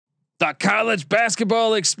The college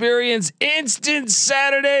basketball experience instant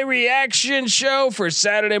Saturday reaction show for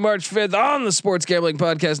Saturday, March 5th on the Sports Gambling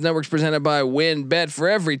Podcast Networks, presented by WynnBET. For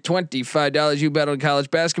every $25 you bet on college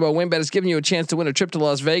basketball, WynnBET is giving you a chance to win a trip to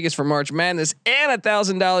Las Vegas for March Madness and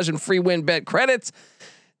 $1,000 in free WynnBET credits.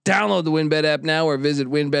 Download the WynnBET app now or visit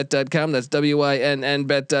wynnbet.com. That's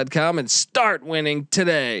WYNNBet.com and start winning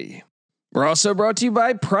today. We're also brought to you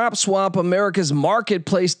by PropSwap, America's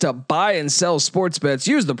marketplace to buy and sell sports bets.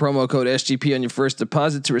 Use the promo code SGP on your first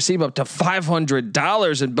deposit to receive up to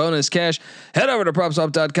 $500 in bonus cash. Head over to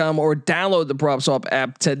PropSwap.com or download the PropSwap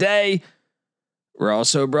app today. We're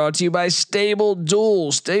also brought to you by Stable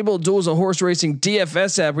Duel. Stable Duel is a horse racing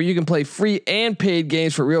DFS app where you can play free and paid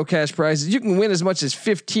games for real cash prizes. You can win as much as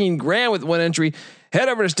 $15,000 with one entry. Head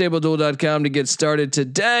over to StableDuel.com to get started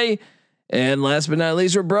today. And last but not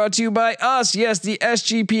least, we're brought to you by us. Yes, the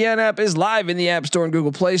SGPN app is live in the App Store and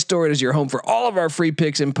Google Play Store. It is your home for all of our free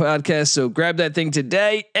picks and podcasts. So grab that thing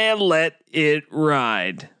today and let it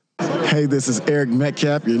ride. Hey, this is Eric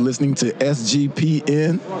Metcalf. You're listening to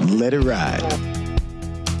SGPN. Let it ride.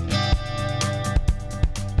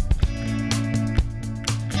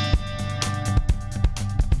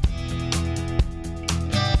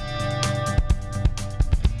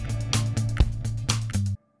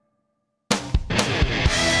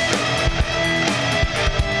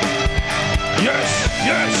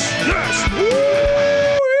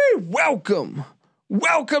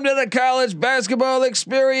 Welcome to the college basketball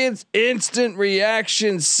experience instant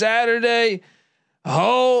reaction Saturday.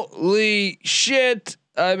 Holy shit.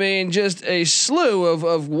 I mean, just a slew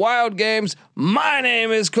of wild games. My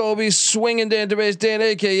name is Colby Swinging Database Dan,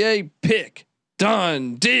 aka Pick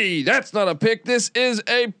Dundee. That's not a pick. This is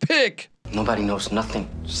a pick. Nobody knows nothing.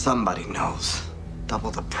 Somebody knows.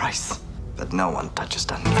 Double the price, but no one touches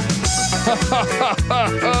Dundee.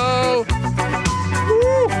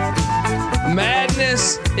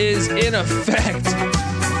 Madness is in effect.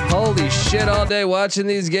 Holy shit! All day watching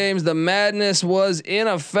these games, the madness was in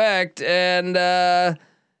effect. And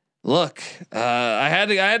look, I had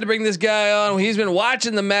to bring this guy on. He's been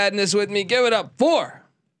watching the madness with me. Give it up for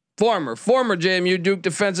former JMU Duke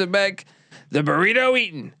defensive back, the burrito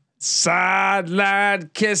eating,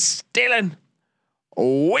 sideline kiss stealing,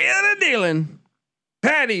 wheeling and dealing,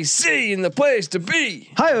 Patty C in the place to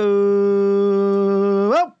be.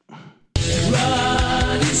 Hi-oh.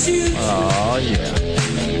 Oh yeah.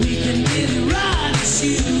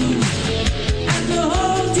 I know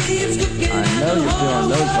you're feeling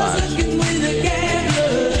those vibes.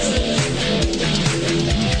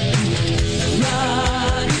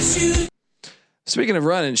 Speaking of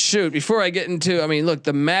run and shoot, before I get into, look,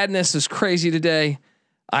 the madness is crazy today.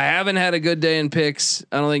 I haven't had a good day in picks.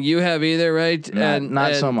 I don't think you have either, right?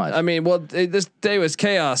 Not so much. This day was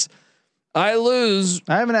chaos. I lose.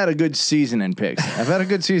 I haven't had a good season in picks. I've had a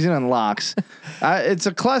good season in locks. It's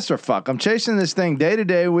a clusterfuck. I'm chasing this thing day to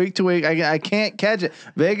day, week to week. I can't catch it.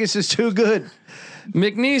 Vegas is too good.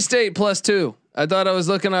 McNeese State +2. I thought I was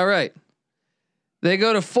looking all right. They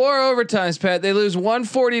go to 4 overtimes, Pat. They lose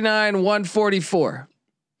 149-144.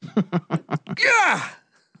 Yeah.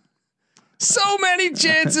 So many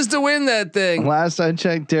chances to win that thing. Last I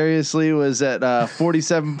checked, Darius Lee was at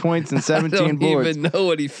 47 points and 17 boards. I don't even know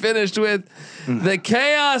what he finished with. The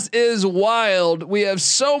chaos is wild. We have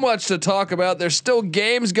so much to talk about. There's still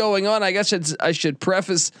games going on. I guess I should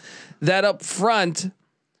preface that up front.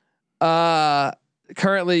 Currently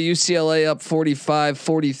UCLA up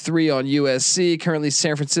 45-43 on USC. Currently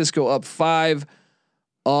San Francisco up 5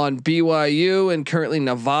 on BYU, and currently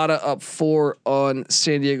Nevada up 4 on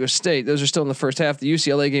San Diego State. Those are still in the first half. The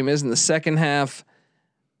UCLA game is in the second half.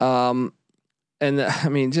 Just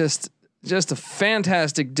a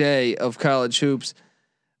fantastic day of college hoops.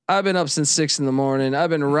 I've been up since 6 a.m.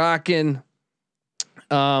 I've been rocking.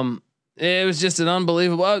 It was just an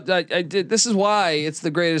unbelievable. I did. This is why it's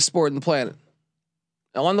the greatest sport in the planet.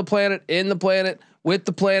 On the planet, in the planet, with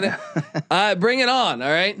the planet. Bring it on. All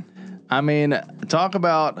right. Talk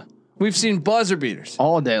about. We've seen buzzer beaters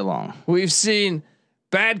all day long. We've seen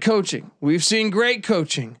bad coaching. We've seen great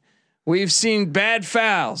coaching. We've seen bad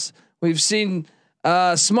fouls. We've seen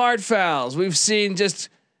smart fouls. We've seen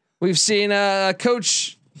a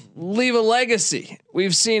coach leave a legacy.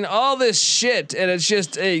 We've seen all this shit, and it's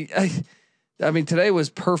just today was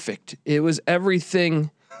perfect. It was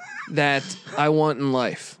everything that I want in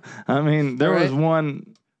life. There was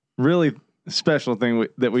one really special thing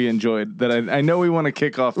that we enjoyed that I know we want to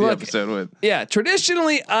kick off the episode with. Yeah.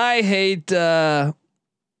 Traditionally, I hate, I'll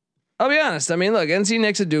be honest. NC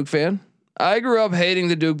Nick's a Duke fan. I grew up hating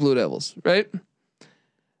the Duke Blue Devils, right?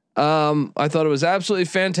 I thought it was absolutely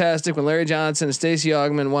fantastic when Larry Johnson and Stacey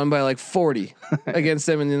Augmon won by like 40 against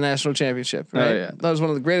them in the national championship. Right? Oh, yeah. That was one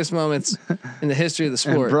of the greatest moments in the history of the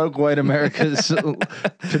sport. And broke white America's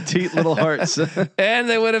petite little hearts. And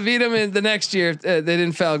they would have beat him in the next year if they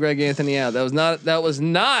didn't foul Greg Anthony out. That was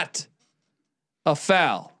not a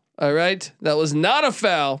foul. All right, that was not a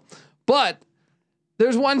foul. But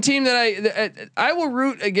there's one team that I will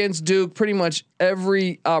root against Duke pretty much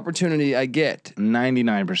every opportunity I get.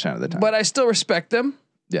 99% of the time. But I still respect them.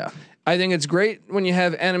 Yeah. I think it's great when you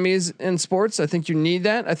have enemies in sports. I think you need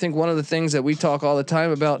that. I think one of the things that we talk all the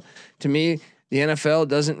time about, to me, the NFL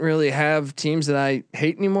doesn't really have teams that I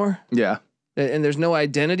hate anymore. Yeah. And there's no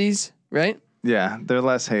identities, right? Yeah, they're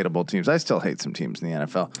less hateable teams. I still hate some teams in the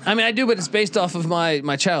NFL. I mean, I do, but it's based off of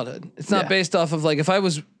my childhood. It's not based off of like if I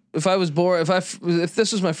was born, if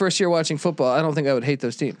this was my first year watching football, I don't think I would hate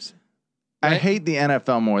those teams. Right? I hate the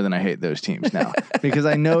NFL more than I hate those teams now because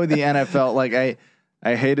I know the NFL. Like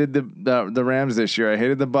I hated the Rams this year. I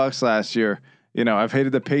hated the Bucks last year. You know, I've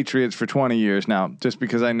hated the Patriots for 20 years now just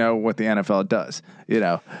because I know what the NFL does. You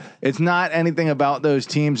know, it's not anything about those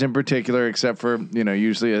teams in particular, except for, you know,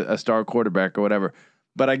 usually a star quarterback or whatever.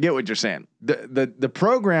 But I get what you're saying. The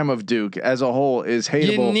program of Duke as a whole is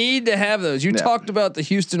hateable. You need to have those. You talked about the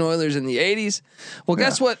Houston Oilers in the 80s. Well,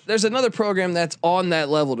 guess what? There's another program that's on that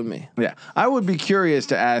level to me. Yeah. I would be curious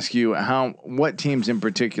to ask you what teams in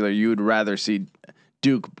particular you would rather see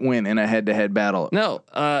Duke win in a head-to-head battle. No,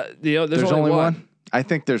 there's only one. I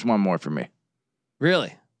think there's one more for me.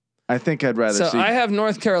 Really? I think I'd rather see. So I have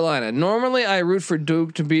North Carolina. Normally I root for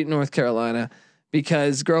Duke to beat North Carolina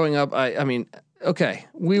because growing up, I mean, okay,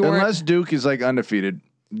 unless Duke is like undefeated,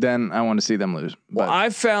 then I want to see them lose. Well,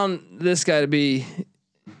 I've found this guy to be,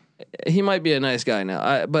 he might be a nice guy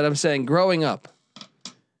now, but I'm saying growing up,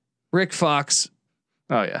 Rick Fox.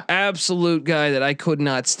 Oh yeah. Absolute guy that I could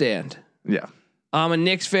not stand. Yeah. I'm a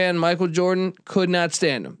Knicks fan. Michael Jordan, could not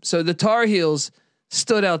stand him. So the Tar Heels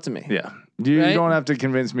stood out to me. Yeah. You don't have to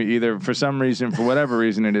convince me either. For some reason, for whatever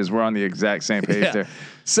reason it is, we're on the exact same page there.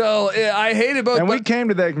 So I hated both. And we came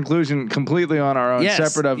to that conclusion completely on our own,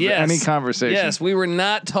 separate of any conversation. Yes, we were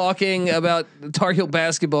not talking about Tar Heel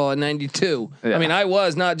basketball in '92. Yeah. I mean, I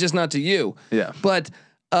was not to you. Yeah. But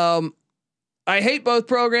I hate both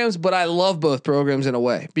programs, but I love both programs in a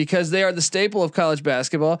way because they are the staple of college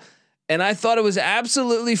basketball. And I thought it was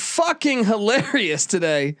absolutely fucking hilarious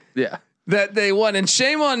today. Yeah. That they won. And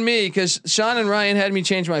shame on me because Sean and Ryan had me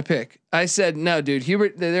change my pick. I said, no, dude,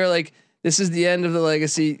 Hubert, they're like, this is the end of the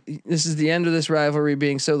legacy. This is the end of this rivalry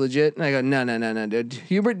being so legit. And I go, no, dude.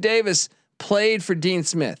 Hubert Davis played for Dean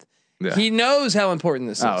Smith. Yeah. He knows how important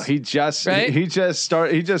this is. Oh, he just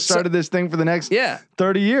started this thing for the next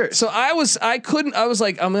 30 years. So I was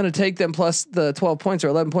like, I'm going to take them plus the 12 points or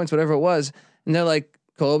 11 points, whatever it was. And they're like,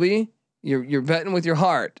 Colby, you're betting with your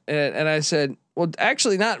heart. And I said, well,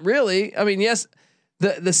 actually not really. I mean, yes,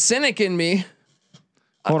 the cynic in me.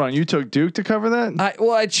 Hold on. You took Duke to cover that?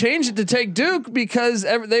 I changed it to take Duke because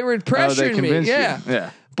they were pressuring me.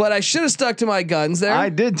 Yeah. But I should have stuck to my guns there. I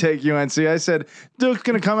did take UNC. I said, Duke's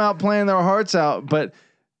going to come out playing their hearts out, but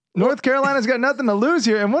North Carolina's got nothing to lose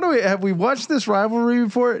here. And have we watched this rivalry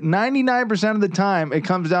before? 99% of the time it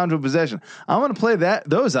comes down to a possession. I'm going to play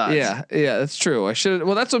those odds. Yeah, that's true. I should.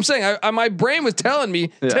 Well, that's what I'm saying. My brain was telling me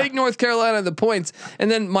take North Carolina the points, and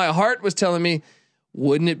then my heart was telling me,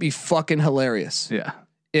 wouldn't it be fucking hilarious? Yeah.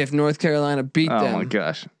 If North Carolina beat them. Oh my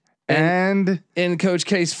gosh. And in Coach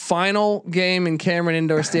K's final game in Cameron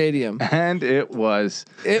Indoor Stadium. And it was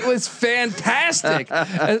fantastic.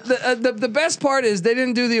 The best part is they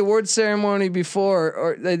didn't do the award ceremony before,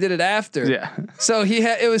 or they did it after. Yeah. So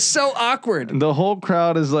it was so awkward. The whole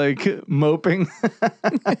crowd is like moping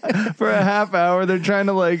for a half hour. They're trying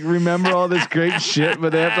to like remember all this great shit,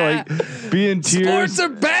 but they have to like be in tears. Sports are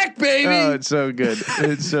back, baby. Oh, it's so good.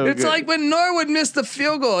 It's good. Like when Norwood missed the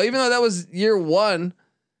field goal, even though that was year one.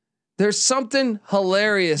 There's something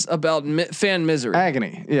hilarious about fan misery.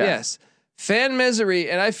 Agony. Yeah. Yes. Fan misery.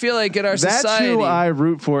 And I feel like in our society. That's who I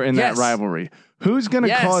root for in that rivalry. Who's going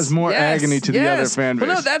to cause more agony to the other fan base?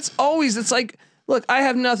 Well, no, that's always, it's like, look, I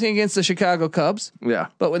have nothing against the Chicago Cubs. Yeah.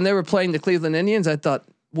 But when they were playing the Cleveland Indians, I thought,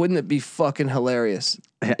 wouldn't it be fucking hilarious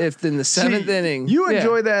if in the seventh inning you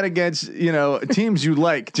enjoy that against teams you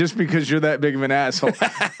like just because you're that big of an asshole.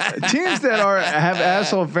 Teams that have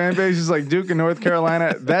asshole fan bases like Duke and North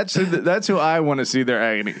Carolina, that's who I want to see their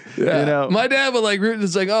agony. Yeah. My dad would like root.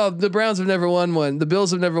 It's like, oh, the Browns have never won one, the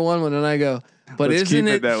Bills have never won one, and I go, but isn't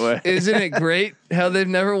it that way? Isn't it great how they've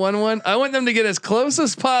never won one? I want them to get as close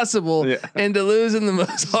as possible and to lose in the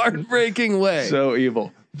most heartbreaking way. So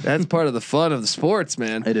evil. That's part of the fun of the sports,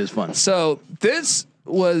 man. It is fun. So this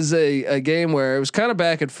was a game where it was kind of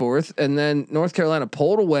back and forth, and then North Carolina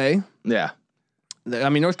pulled away. Yeah. I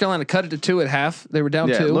mean, North Carolina cut it to 2 at half. They were down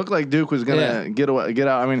 2. It looked like Duke was gonna get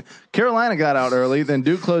out. I mean, Carolina got out early, then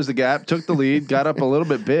Duke closed the gap, took the lead, got up a little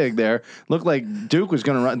bit big there. Looked like Duke was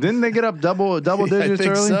gonna run. Didn't they get up double digits I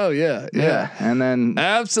think early? So yeah. And then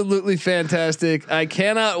Absolutely fantastic. I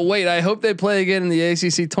cannot wait. I hope they play again in the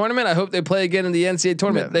ACC tournament. I hope they play again in the NCAA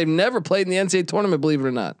tournament. Yeah. They've never played in the NCAA tournament, believe it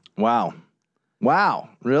or not. wow,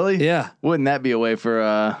 really? Yeah. Wouldn't that be a way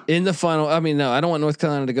for In the final, I mean, no, I don't want North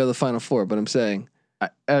Carolina to go to the Final Four, but I'm saying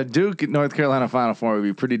Duke North Carolina Final Four would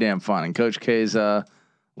be pretty damn fun. And Coach K's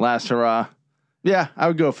last hurrah. Yeah, I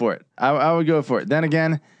would go for it. I would go for it. Then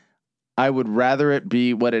again, I would rather it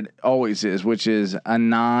be what it always is, which is a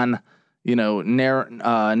narrative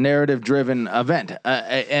driven event,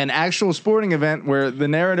 an actual sporting event where the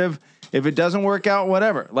narrative, if it doesn't work out,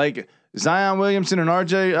 whatever. Like Zion Williamson and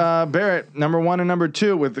RJ Barrett, number 1 and number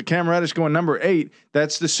 2, with the Cam Reddish going number 8.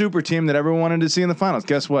 That's the super team that everyone wanted to see in the finals.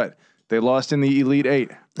 Guess what? They lost in the Elite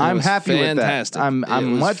 8. I'm happy fantastic. with that.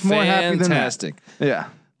 I'm much more happy than that. Fantastic. Yeah.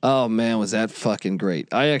 Oh man, was that fucking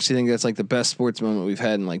great. I actually think that's like the best sports moment we've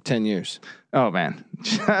had in like 10 years. Oh man.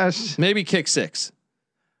 Just Maybe kick 6.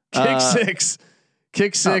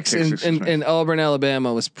 Kick six in Auburn,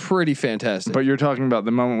 Alabama was pretty fantastic. But you're talking about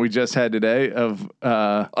the moment we just had today of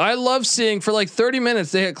I love seeing for like 30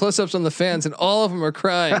 minutes they had close-ups on the fans and all of them are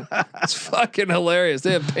crying. It's fucking hilarious.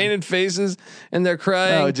 They have painted faces and they're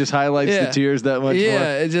crying. Oh, it just highlights the tears that much more.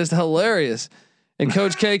 Yeah, it's just hilarious. And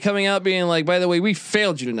Coach K coming out being like, by the way, we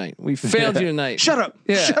failed you tonight. We failed you tonight. Shut up.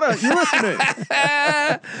 Yeah. Shut up. You're listening.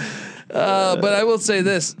 But I will say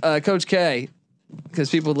this, Coach K,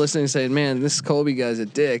 because people listening saying, man, this Colby guy's a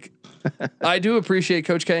dick. I do appreciate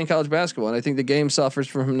Coach K in college basketball, and I think the game suffers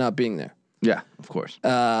from him not being there. Yeah, of course.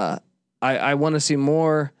 I want to see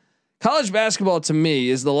more. College basketball to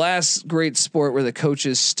me is the last great sport where the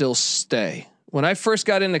coaches still stay. When I first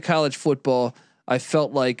got into college football, I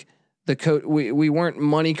felt like we weren't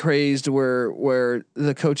money crazed where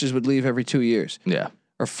the coaches would leave every 2 years. Yeah.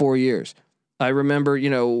 Or 4 years. I remember,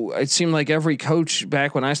 it seemed like every coach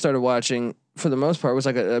back when I started watching, for the most part, was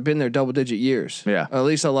like I've been there double digit years. Yeah. At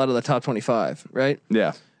least a lot of the top 25, right?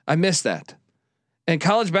 Yeah. I miss that. And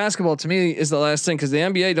college basketball to me is the last thing because the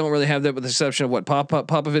NBA don't really have that, with the exception of what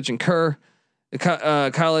Popovich and Kerr.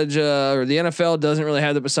 College or the NFL doesn't really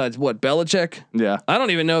have that besides what Belichick. Yeah. I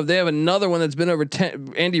don't even know if they have another one that's been over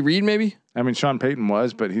 10. Andy Reid maybe. I mean, Sean Payton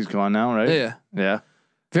was, but he's gone now, right? Yeah. Yeah.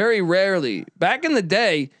 Very rarely. Back in the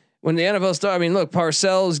day when the NFL started, I mean, look,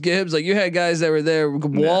 Parcells, Gibbs, like you had guys that were there,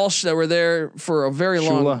 Walsh that were there for a very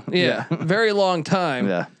long, very long time.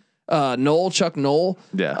 Yeah. Chuck Noll.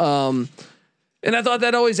 Yeah. And I thought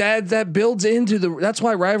that always that builds into that's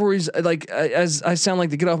why rivalries, like as I sound like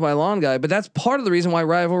the get off my lawn guy, but that's part of the reason why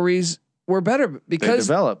rivalries were better because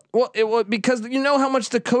they develop. Because you know how much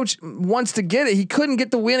the coach wants to get it. He couldn't get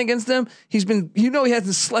the win against them. He's been, he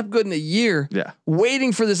hasn't slept good in a year. Yeah.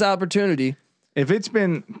 Waiting for this opportunity. If it's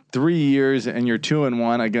been 3 years and you're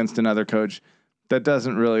 2-1 against another coach, that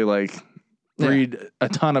doesn't really breed a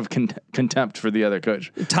ton of contempt for the other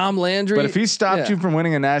coach. Tom Landry. But if he stopped you from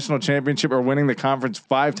winning a national championship or winning the conference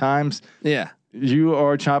 5 times, you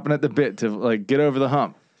are chomping at the bit to get over the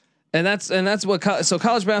hump. And that's what so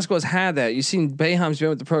college basketball has had that. You've seen Boeheim's been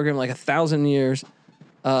with the program 1,000 years.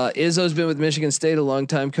 Izzo's been with Michigan State a long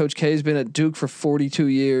time. Coach K's been at Duke for 42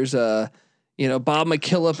 years. Bob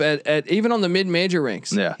McKillop at even on the mid-major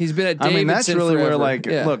ranks. Yeah, he's been at Davidson. I mean, that's really forever.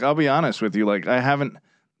 where look, I'll be honest with you. I haven't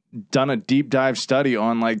done a deep dive study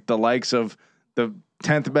on the likes of the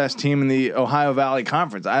 10th best team in the Ohio Valley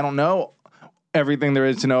Conference. I don't know everything there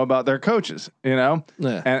is to know about their coaches, and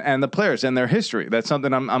the players and their history. That's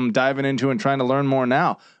something I'm diving into and trying to learn more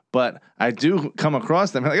now. But I do come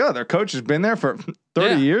across them their coach has been there for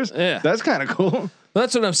 30 years. Yeah. That's kind of cool. Well,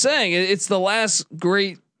 that's what I'm saying. It's the last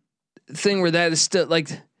great thing where that is still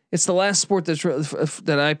it's the last sport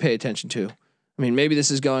that I pay attention to. I mean, maybe this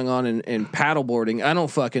is going on in paddleboarding. I don't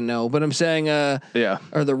fucking know, but I'm saying, or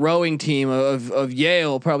the rowing team of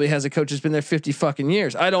Yale probably has a coach that's been there 50 fucking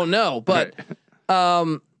years. I don't know, but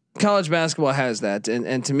college basketball has that,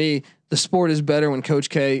 and to me, the sport is better when Coach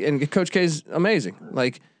K and Coach K is amazing.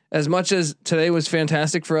 As much as today was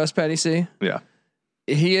fantastic for us, Patty C. Yeah,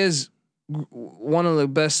 he is one of the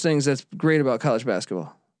best things that's great about college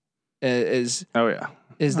basketball. Is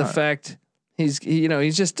the fact. He's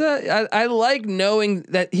just I like knowing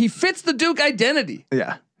that he fits the Duke identity.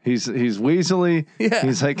 Yeah. He's weaselly. Yeah.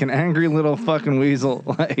 He's like an angry little fucking weasel,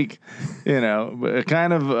 kind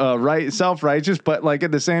of self-righteous, but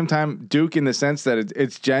at the same time Duke in the sense that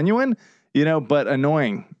it's genuine, but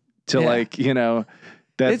annoying to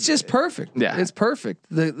It's just perfect. Yeah. It's perfect.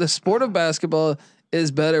 The sport of basketball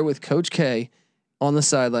is better with Coach K on the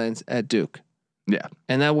sidelines at Duke. Yeah.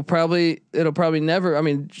 And it'll probably never. I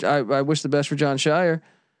mean, I wish the best for John Shire,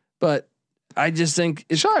 but I just think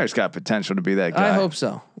Shire's got potential to be that guy. I hope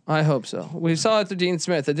so. We saw it through Dean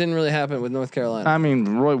Smith. It didn't really happen with North Carolina. I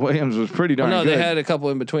mean, Roy Williams was pretty darn good. They had a couple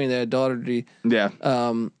in between. They had Daugherty. Yeah.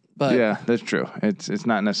 But yeah, that's true. It's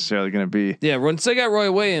not necessarily going to be. Yeah, once they got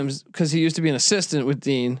Roy Williams, because he used to be an assistant with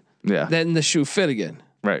Dean. Yeah. Then the shoe fit again.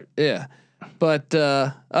 Right. Yeah, but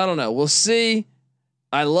I don't know. We'll see.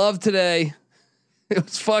 I love today. It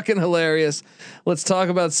was fucking hilarious. Let's talk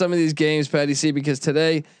about some of these games, Patty C, because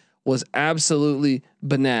today was absolutely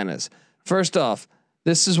bananas. First off,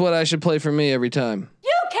 this is what I should play for me every time.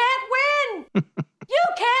 You can't win. You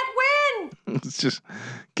can't win. Let's just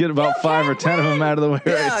get about 5 or 10 of them out of the way.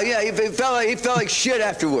 Yeah, he felt like shit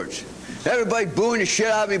afterwards. Everybody booing the shit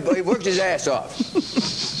out of me, but he worked his ass off.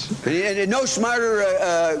 And no smarter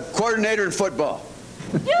coordinator in football.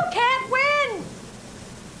 You can't win.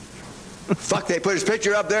 Fuck, they put his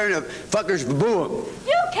picture up there and the fuckers boo him.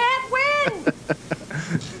 You can't win.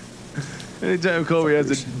 Anytime Colby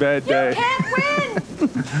has a bad day, You can't win.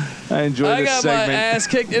 I enjoy I this got segment. my ass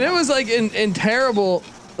kicked, and it was like in terrible,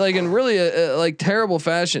 like in really like terrible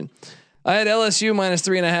fashion. I had LSU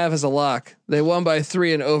 -3.5 as a lock. They won by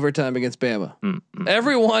 3 in overtime against Bama.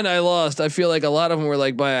 Every one I lost, I feel like a lot of them were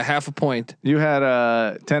like by a half a point. You had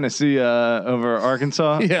Tennessee over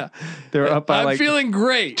Arkansas. Yeah, They were up by I'm feeling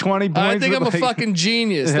great. 20 points. I think I'm with a fucking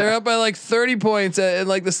genius. Yeah. They're up by like 30 points and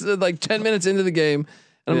like this like 10 minutes into the game,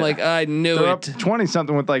 and I'm Yeah. like, I knew They're it. up 20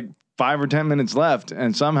 something with like 5 or 10 minutes left,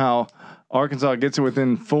 and somehow Arkansas gets it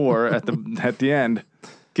within 4 at the end,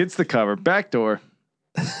 gets the cover, backdoor.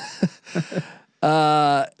 It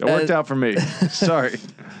worked out for me. Sorry.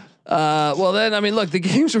 Well then, I mean, look, the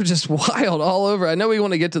games were just wild all over. I know we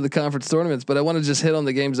want to get to the conference tournaments, but I want to just hit on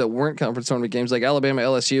the games that weren't conference tournament games, like Alabama,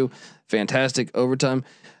 LSU, fantastic overtime.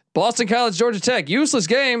 Boston College, Georgia Tech, useless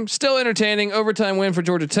game, still entertaining, overtime win for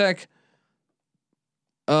Georgia Tech.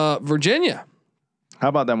 Virginia, How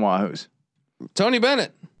about them Wahoos? Tony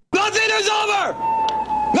Bennett. Nothing is over.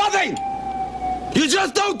 Nothing. You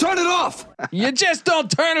just don't turn it off. You just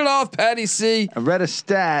don't turn it off, Patty C. I read a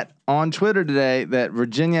stat on Twitter today that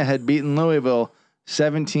Virginia had beaten Louisville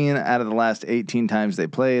 17 out of the last 18 times they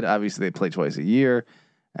played. Obviously, they play twice a year,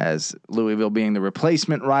 as Louisville being the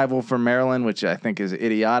replacement rival for Maryland, which I think is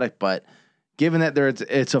idiotic. But given that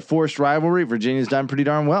it's a forced rivalry, Virginia's done pretty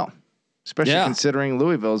darn well, especially considering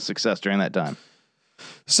Louisville's success during that time.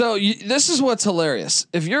 So this is what's hilarious.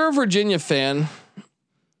 If you're a Virginia fan,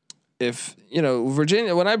 if you know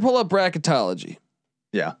Virginia, when I pull up bracketology,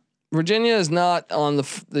 Yeah. Virginia is not on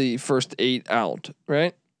the first 8 out,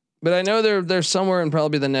 right? But I know they're somewhere in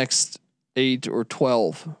probably the next 8 or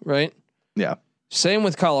 12, right? Yeah. Same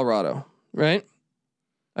with Colorado, right?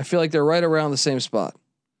 I feel like they're right around the same spot.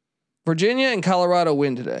 Virginia and Colorado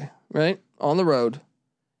win today, right? On the road.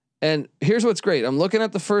 And here's what's great. I'm looking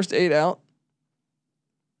at the first 8 out.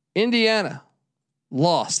 Indiana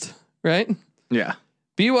lost, right? Yeah.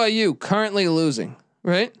 BYU currently losing,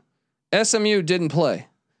 right? SMU didn't play.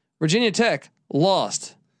 Virginia Tech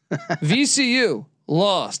lost. VCU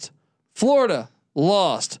lost. Florida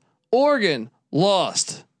lost. Oregon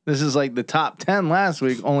lost. This is like the top 10 last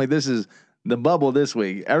week, only this is the bubble this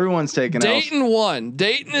week. Everyone's taking Dayton won.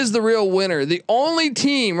 Dayton is the real winner. The only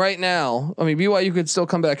team right now, I mean, BYU could still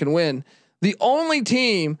come back and win. The only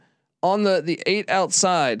team on the 8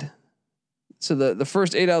 outside, so the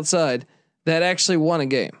first 8 outside, that actually won a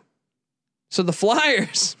game. So the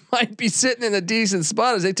Flyers might be sitting in a decent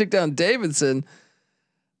spot as they took down Davidson.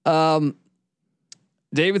 Davidson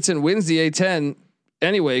wins the A-10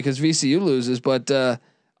 anyway because VCU loses. But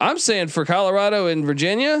I'm saying for Colorado and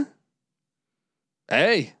Virginia,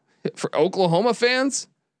 hey, for Oklahoma fans,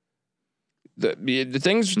 the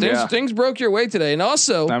things broke your way today. And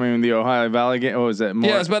also, I mean, the Ohio Valley game. What was that?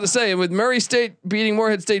 Yeah, I was about to say, with Murray State beating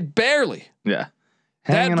Morehead State barely. Yeah.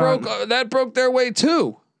 That broke their way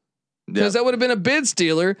too. Because that would have been a bid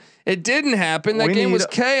stealer. It didn't happen. That game was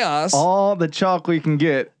chaos. All the chalk we can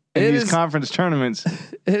get in these conference tournaments.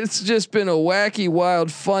 It's just been a wacky,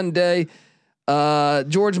 wild, fun day.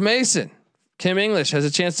 George Mason, Kim English has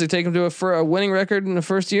a chance to take him to a winning record in the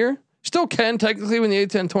first year. Still can technically win the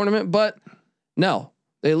A-10 tournament, but no,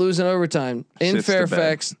 they lose in overtime in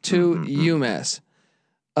Fairfax to UMass.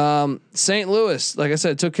 St. Louis, like I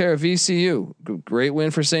said, took care of VCU. Great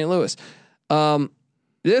win for St. Louis.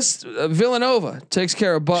 This Villanova takes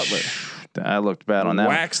care of Butler. I looked bad on that.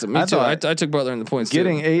 Waxed them. Me too. I took Butler in the points.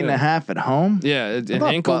 Getting too. 8.5 at home. Yeah, I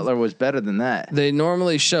thought Butler was better than that. They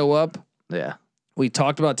normally show up. Yeah. We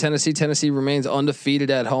talked about Tennessee. Tennessee remains undefeated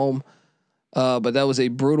at home. But that was a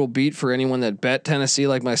brutal beat for anyone that bet Tennessee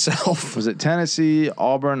like myself. Was it Tennessee,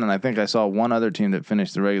 Auburn, and I think I saw one other team that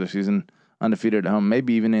finished the regular season undefeated at home,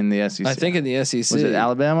 maybe even in the SEC. I think in the SEC. Was it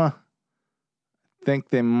Alabama? I think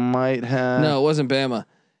they might have. No, it wasn't Bama.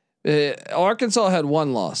 Arkansas had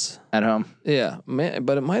one loss At home? Yeah,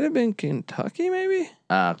 but it might have been Kentucky, maybe.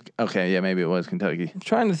 Okay, yeah, maybe it was Kentucky. I'm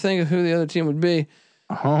trying to think of who the other team would be.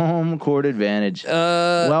 Home court advantage.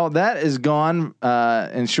 Well, that is gone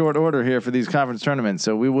in short order here for these conference tournaments,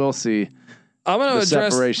 so we will see. I'm going to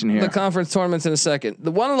address here. The conference tournaments in a second.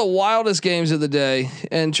 One of the wildest games of the day,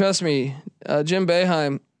 and trust me, Jim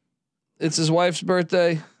Boeheim, it's his wife's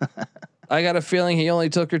birthday. I got a feeling he only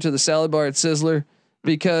took her to the salad bar at Sizzler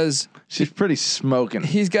because she's pretty smoking.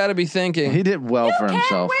 He's got to be thinking he did well for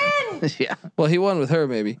himself. Yeah. Well, he won with her,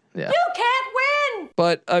 maybe. Yeah. You can't win.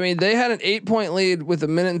 But I mean, they had an 8-point lead with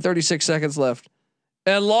 1 minute and 36 seconds left,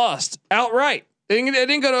 and lost outright. It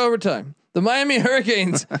didn't go to overtime. The Miami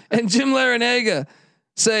Hurricanes and Jim Larrañaga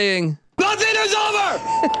saying, Nothing is over.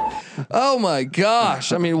 "Oh my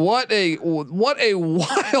gosh!" I mean, what a wild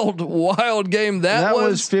game that was. That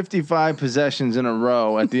was 55 possessions in a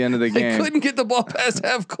row at the end of the game. They couldn't get the ball past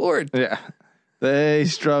half court. Yeah, they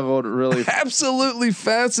struggled really. Absolutely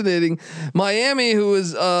fascinating. Miami, who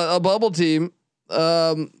is a bubble team,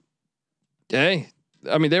 hey, I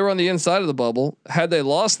mean, they were on the inside of the bubble. Had they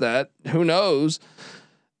lost that, who knows?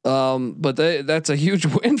 But that's a huge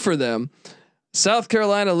win for them. South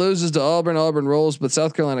Carolina loses to Auburn. Auburn rolls, but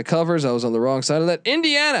South Carolina covers. I was on the wrong side of that.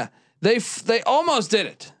 Indiana, they almost did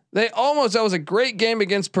it. That was a great game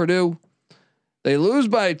against Purdue. They lose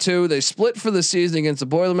by 2. They split for the season against the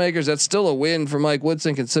Boilermakers. That's still a win for Mike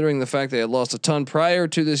Woodson, considering the fact they had lost a ton prior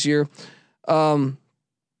to this year. Lost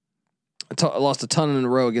a ton in a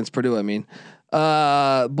row against Purdue. I mean,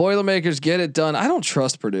 Boilermakers get it done. I don't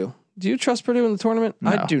trust Purdue. Do you trust Purdue in the tournament?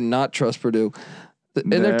 No. I do not trust Purdue. And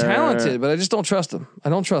they're talented, but I just don't trust them. I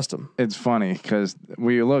don't trust them. It's funny because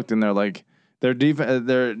we looked and they're like their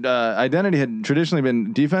identity had traditionally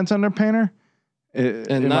been defense under Painter.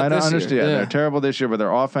 And not this year. They're terrible this year, but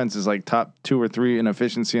their offense is like top 2 or 3 in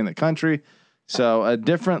efficiency in the country. So a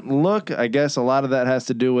different look. I guess a lot of that has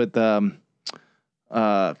to do with who's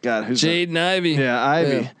Jaden Ivey. Yeah,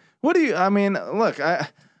 Ivy. Yeah. What do you? I mean, look, I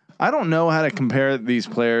don't know how to compare these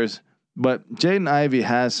players. But Jaden Ivey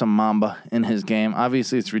has some Mamba in his game.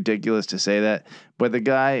 Obviously, it's ridiculous to say that, but the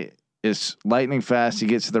guy is lightning fast. He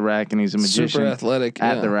gets to the rack, and he's a magician. Super athletic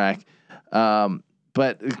at the rack.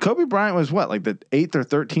 But Kobe Bryant was what, like the 8th or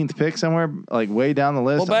 13th pick somewhere, like way down the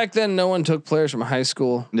list. Well, back then, no one took players from high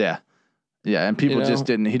school. Yeah, and people just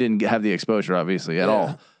didn't. He didn't have the exposure, obviously, at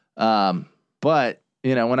all. But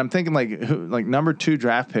when I'm thinking like number 2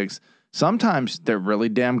 draft picks, sometimes they're really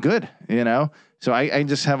damn good. So I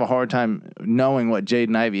just have a hard time knowing what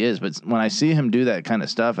Jaden Ivey is. But when I see him do that kind of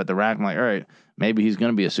stuff at the rack, I'm like, all right, maybe he's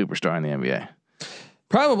going to be a superstar in the NBA.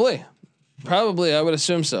 Probably. I would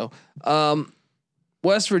assume so.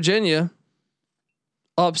 West Virginia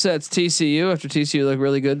upsets TCU after TCU looked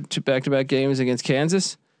really good back-to-back games against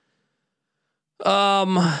Kansas.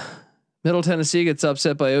 Middle Tennessee gets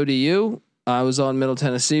upset by ODU. I was on Middle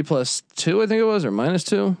Tennessee +2, I think it was, or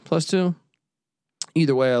 -2, +2.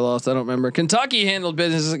 Either way, I lost. I don't remember. Kentucky handled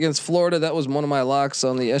business against Florida. That was one of my locks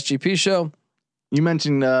on the SGP show. You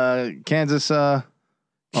mentioned Kansas.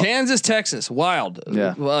 Kansas, Texas, wild.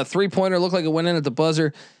 Yeah. 3-pointer looked like it went in at the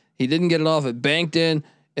buzzer. He didn't get it off. It banked in.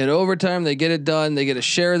 In overtime, they get it done. They get a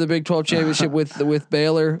share of the Big 12 championship with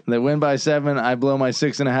Baylor. They win by 7. I blow my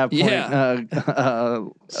 6.5 point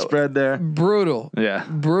spread there. Brutal. Yeah.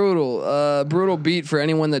 Brutal beat for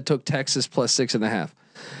anyone that took Texas +6.5.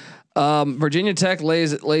 Virginia Tech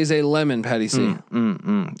lays a lemon, Patty C. They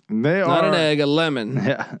Not an egg, a lemon.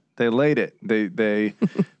 Yeah, they laid it. They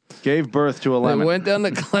gave birth to a lemon. They went down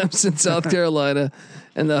to Clemson, South Carolina,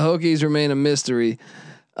 and the Hokies remain a mystery.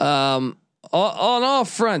 On all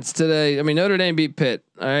fronts today, I mean, Notre Dame beat Pitt.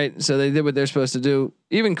 All right, so they did what they're supposed to do.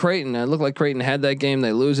 Even Creighton, it looked like Creighton had that game.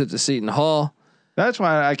 They lose it to Seton Hall. That's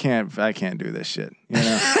why I can't do this shit.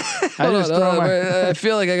 I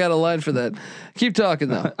feel like I got a line for that. Keep talking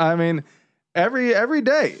though. I mean, every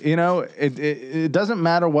day, it doesn't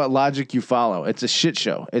matter what logic you follow. It's a shit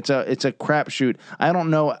show. It's a crapshoot. I don't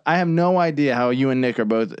know. I have no idea how you and Nick are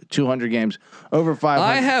both 200 games over 500.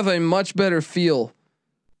 I have a much better feel.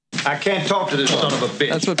 I can't talk to this son of a bitch.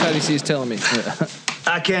 That's what Patty C is telling me.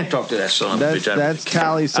 I can't talk to that son of a bitch. That's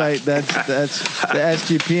Cali site. That's the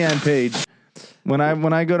SGPN page. When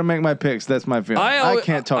I go to make my picks, that's my feeling. I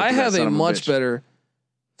can't talk. I have a much better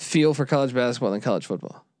feel for college basketball than college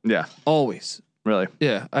football. Yeah, always. Really?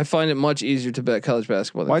 Yeah, I find it much easier to bet college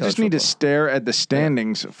basketball. Than Well, I college just need to football. stare at the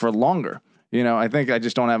standings for longer. You know, I think I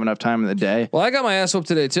just don't have enough time in the day. Well, I got my ass whooped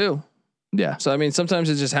today too. Yeah. So I mean, sometimes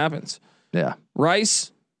it just happens. Yeah.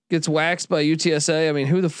 Rice gets waxed by UTSA. I mean,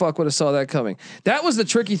 who the fuck would have saw that coming? That was the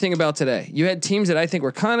tricky thing about today. You had teams that I think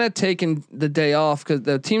were kind of taking the day off because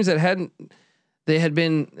the teams that they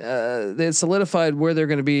had solidified where they're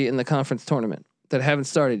going to be in the conference tournament that haven't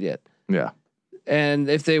started yet. Yeah. And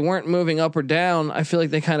if they weren't moving up or down, I feel like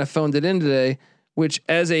they kind of phoned it in today, which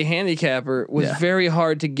as a handicapper was very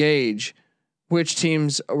hard to gauge which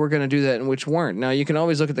teams were going to do that and which weren't. Now you can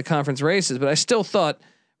always look at the conference races, but I still thought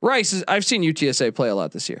Rice I've seen UTSA play a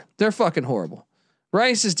lot this year. They're fucking horrible.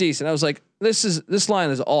 Rice is decent. I was like, this line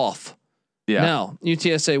is off. Yeah. Now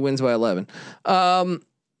UTSA wins by 11.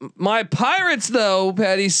 My Pirates though,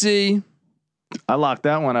 Patty C. I locked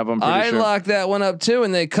that one up. I'm pretty sure. I locked that one up too,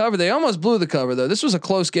 and they covered. They almost blew the cover though. This was a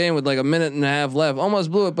close game with like a minute and a half left. Almost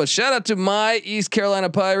blew it, but shout out to my East Carolina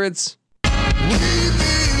Pirates.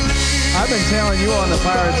 I've been telling you on the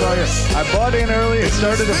Pirates all year. I bought in early. It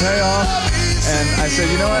started to pay off, and I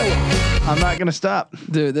said, you know what? I'm not going to stop.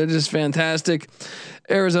 Dude, they're just fantastic.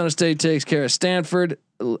 Arizona State takes care of Stanford,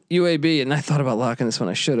 UAB, and I thought about locking this one.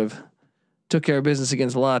 I should have. Took care of business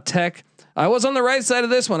against La Tech. I was on the right side of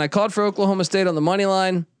this one. I called for Oklahoma State on the money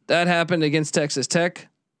line. That happened against Texas Tech.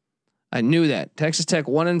 I knew that. Texas Tech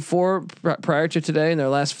 1-4 prior to today in their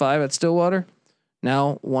last 5 at Stillwater.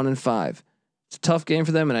 Now 1-5. It's a tough game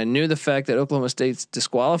for them, and I knew the fact that Oklahoma State's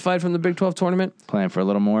disqualified from the Big 12 tournament. Playing for a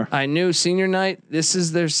little more. I knew senior night, this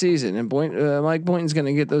is their season, and Mike Boynton's going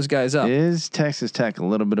to get those guys up. Is Texas Tech a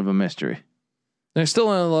little bit of a mystery? They're still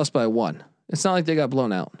only lost by 1. It's not like they got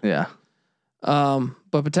blown out. Yeah.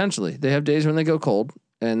 But potentially they have days when they go cold,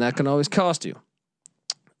 and that can always cost you.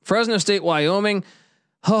 Fresno State, Wyoming.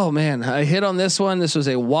 Oh man, I hit on this one. This was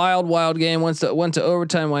a wild game. Went to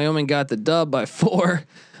overtime. Wyoming got the dub by 4. I'm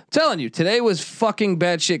telling you, today was fucking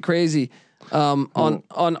batshit crazy. On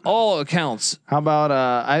all accounts. How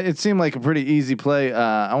about it seemed like a pretty easy play.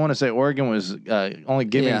 I want to say Oregon was only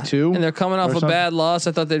giving 2, and they're coming off a bad loss.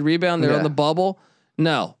 I thought they'd rebound. They're on the bubble.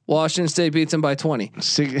 No, Washington State beats them by 20.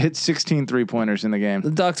 Hit 16 3-pointers in the game. The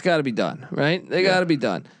Ducks got to be done, right? They got to be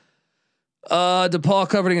done. DePaul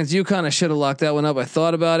covered against UConn. I should have locked that one up. I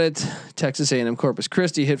thought about it. Texas A&M Corpus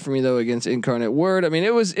Christi hit for me though against Incarnate Word. I mean,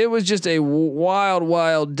 it was just a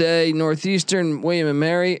wild day. Northeastern, William and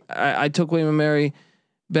Mary. I took William and Mary,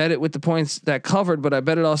 bet it with the points that covered, but I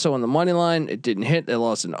bet it also on the money line. It didn't hit. They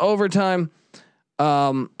lost in overtime.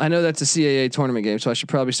 I know that's a CAA tournament game, so I should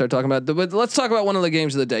probably start talking about it. But let's talk about one of the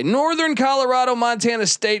games of the day. Northern Colorado, Montana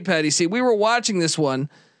State, Patty C. We were watching this one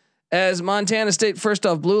as Montana State first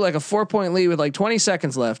off blew like a 4-point lead with like 20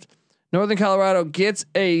 seconds left. Northern Colorado gets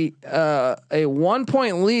a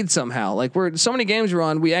 1-point lead somehow. Like so many games we're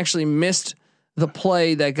on, we actually missed the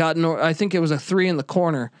play that got I think it was a 3 in the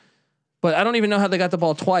corner. But I don't even know how they got the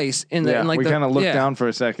ball twice in the we kind of looked down for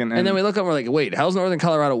a second and then we look up and we're like, wait, how's Northern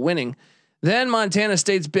Colorado winning? Then Montana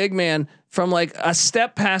State's big man from like a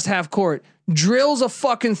step past half court drills a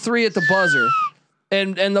fucking 3 at the buzzer,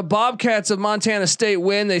 and the Bobcats of Montana State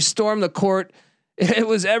win. They storm the court. It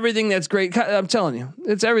was everything that's great. I'm telling you,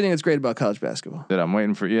 it's everything that's great about college basketball. Dude, I'm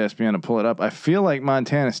waiting for ESPN to pull it up. I feel like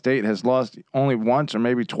Montana State has lost only once or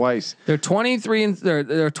maybe twice. They're 23 and they're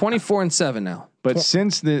 24-7 now. But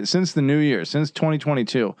since the new year, since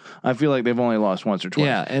 2022, I feel like they've only lost once or twice.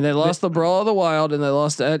 Yeah, and they lost the Brawl of the Wild, and they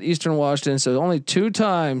lost at Eastern Washington. So only 2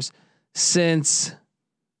 times since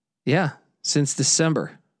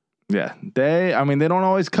December. Yeah, they don't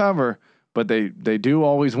always cover, but they do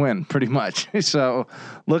always win pretty much. So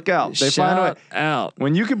look out. They find a way out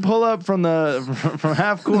when you can pull up from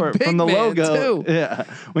half court from the logo. Too. Yeah,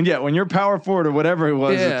 when your power forward or whatever it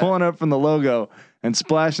was is pulling up from the logo and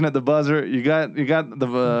splashing at the buzzer, you got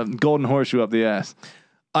the golden horseshoe up the ass.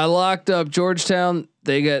 I locked up Georgetown.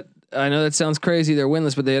 I know that sounds crazy. They're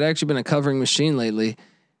winless, but they had actually been a covering machine lately.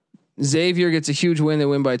 Xavier gets a huge win. They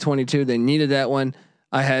win by 22. They needed that one.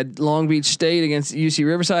 I had Long Beach State against UC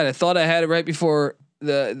Riverside. I thought I had it right before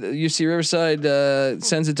the UC Riverside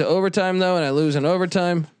sends it to overtime though, and I lose in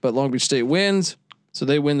overtime. But Long Beach State wins, so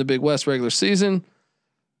they win the Big West regular season.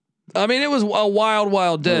 I mean, it was a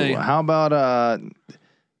wild day. Ooh, how about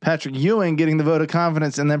Patrick Ewing getting the vote of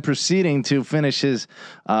confidence and then proceeding to finish his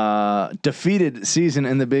defeated season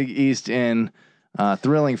in the Big East in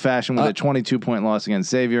thrilling fashion with a 22-point loss against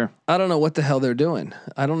Xavier. I don't know what the hell they're doing.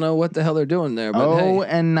 I don't know what the hell they're doing there. But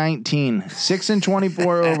 0-19,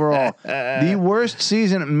 6-24 overall. The worst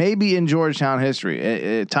season maybe in Georgetown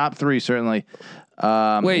history. Top 3 certainly.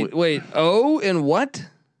 Wait. Oh, and what?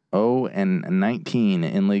 0-19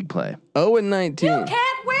 in league play. 0-19. You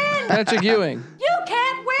can't win. Patrick Ewing. You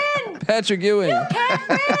can't win. Patrick Ewing. You can't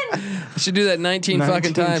win. I should do that 19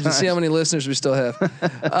 fucking times and see how many listeners we still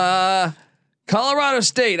have. Colorado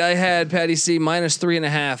State, I had Patty C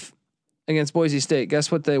 -3.5 against Boise State.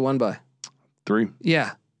 Guess what they won by? 3.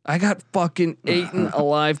 Yeah. I got fucking eaten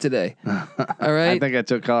alive today. All right. I think I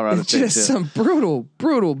took Colorado State Just too. some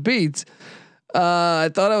brutal beats. I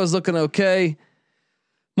thought I was looking okay.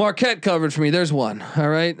 Marquette covered for me. There's one. All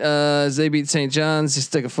right. They beat St. John's. They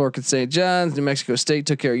stick a fork at St. John's. New Mexico State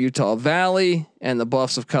took care of Utah Valley, and the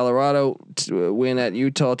Buffs of Colorado win at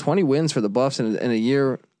Utah. 20 wins for the Buffs in a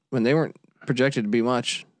year when they weren't projected to be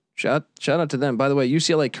much. Shout out to them. By the way,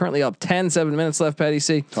 UCLA currently up 10, 7 minutes left, Patty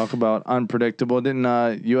C. Talk about unpredictable. Didn't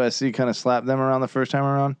USC kind of slap them around the first time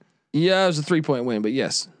around? Yeah, it was a 3-point win, but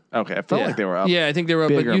yes. Okay. I felt like they were up. Yeah, I think they were up,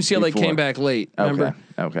 but bigger UCLA before. came back late. Remember?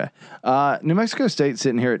 Okay. New Mexico State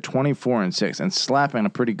sitting here at 24-6 and slapping a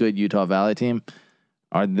pretty good Utah Valley team.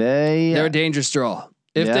 Are they? They're a dangerous draw.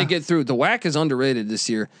 If they get through, the WAC is underrated this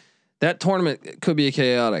year. That tournament could be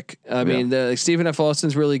chaotic. I mean, Stephen F.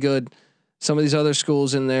 Austin's really good. Some of these other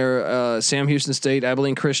schools in there, Sam Houston State,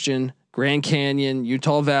 Abilene Christian, Grand Canyon,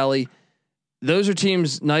 Utah Valley. Those are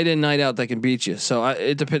teams night in, night out that can beat you. So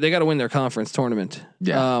it depends. They got to win their conference tournament.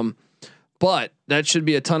 Yeah. But that should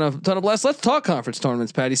be a ton of blast. Let's talk conference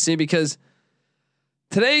tournaments, Patty C, because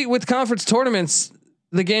today with conference tournaments,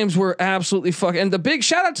 the games were absolutely fucking. And the big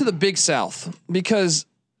shout out to the Big South, because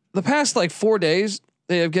the past like 4 days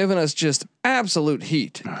they have given us just absolute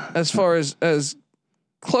heat as far as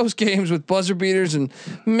close games with buzzer beaters and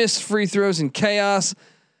missed free throws and chaos.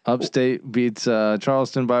 Upstate beats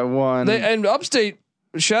Charleston by 1. And Upstate,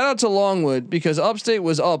 shout out to Longwood, because Upstate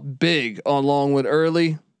was up big on Longwood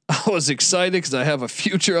early. I was excited because I have a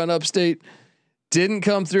future on Upstate. Didn't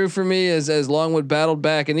come through for me as Longwood battled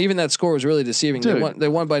back, and even that score was really deceiving. They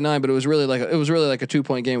won by 9, but it was really like a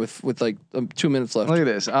 2-point game with like 2 minutes left. Look at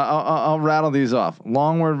this. I'll rattle these off.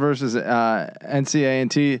 Longwood versus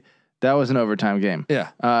NCA&T. That was an overtime game. Yeah.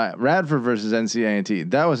 Radford versus NCA&T.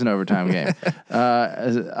 That was an overtime game.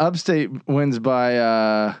 Upstate wins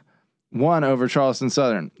by 1 over Charleston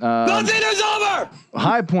Southern. Nothing is over.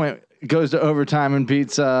 High Point goes to overtime and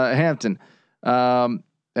beats Hampton. Campbell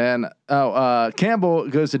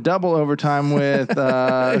goes to double overtime with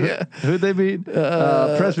who'd they beat?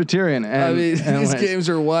 Presbyterian. And, these games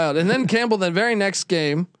are wild. And then Campbell, the very next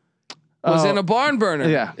game, was in a barn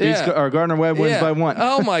burner. Or Gardner Webb wins by 1.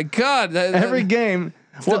 Oh my God! Every game.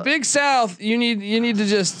 The Big South. You need to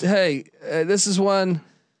just this is one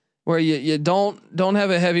where you don't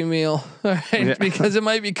have a heavy meal, right? Because it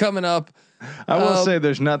might be coming up. I will say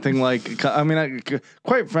there's nothing like. I mean,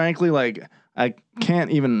 quite frankly, like I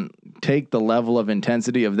can't even take the level of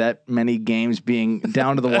intensity of that many games being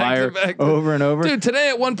down to the wire over and over. Dude, today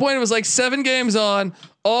at one point it was like 7 games on,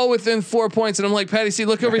 all within 4 points, and I'm like, Patty C,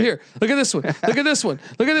 look over here, look at this one, look at this one,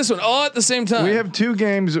 look at this one, all at the same time. We have 2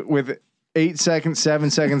 games with 8 seconds, 7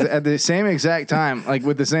 seconds at the same exact time, like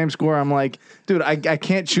with the same score. I'm like, dude, I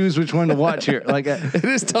can't choose which one to watch here. Like, it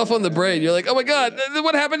is tough on the brain. You're like, oh my God,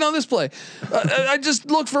 what happened on this play? I just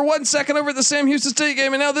looked for 1 second over at the Sam Houston State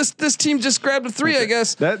game, and now this team just grabbed a 3. I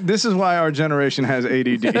guess this is why our generation has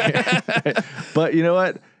ADD. But you know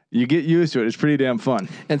what? You get used to it. It's pretty damn fun.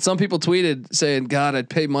 And some people tweeted saying, "God, I'd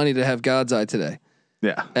pay money to have God's Eye today."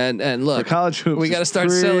 Yeah, and look, for college hoops, we got to start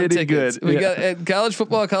selling tickets. Good. We got college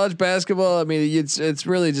football, college basketball. I mean, it's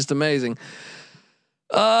really just amazing.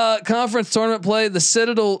 Conference tournament play. The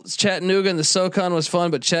Citadel, Chattanooga, and the SoCon was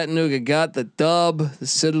fun, but Chattanooga got the dub. The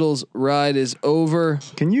Citadel's ride is over.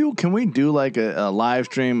 Can we do like a live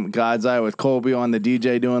stream God's Eye with Colby on the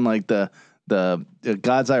DJ doing like the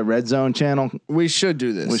God's Eye Red Zone channel? We should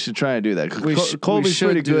do this. We should try to do that. we Colby's should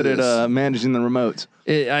pretty good this. at managing the remotes.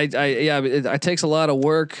 It takes a lot of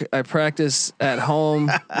work. I practice at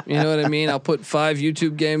home. You know what I mean? I'll put 5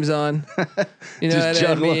 YouTube games on. You know what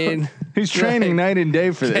I mean? He's training night and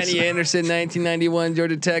day for this. Kenny Anderson, 1991,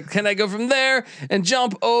 Georgia Tech. Can I go from there and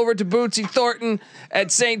jump over to Bootsy Thornton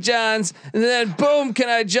at St. John's, and then boom, can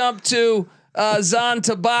I jump to Zahn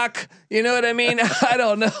Tabak? You know what I mean? I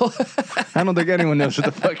don't know. I don't think anyone knows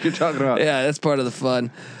what the fuck you're talking about. Yeah, that's part of the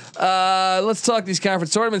fun. Let's talk these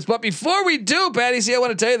conference tournaments. But before we do, Patty C, I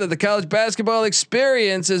want to tell you that the college basketball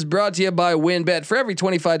experience is brought to you by WinBet. For every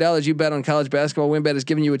 $25 you bet on college basketball, WinBet is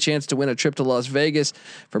giving you a chance to win a trip to Las Vegas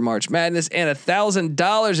for March Madness and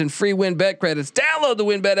 $1,000 in free WinBet credits. Download the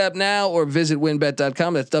WinBet app now or visit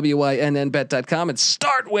winbet.com. That's WINNBet.com and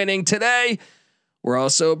start winning today. We're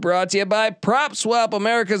also brought to you by PropSwap,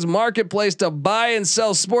 America's marketplace to buy and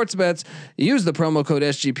sell sports bets. Use the promo code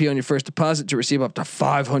SGP on your first deposit to receive up to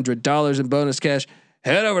 $500 in bonus cash.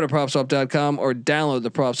 Head over to PropSwap.com or download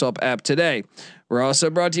the PropSwap app today. We're also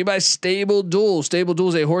brought to you by Stable Duel. Stable Duel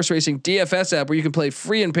is a horse racing DFS app where you can play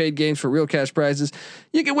free and paid games for real cash prizes.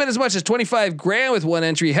 You can win as much as $25,000 with one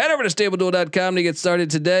entry. Head over to StableDuel.com to get started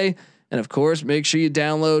today. And of course, make sure you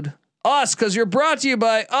download us, because you're brought to you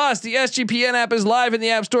by us. The SGPN app is live in the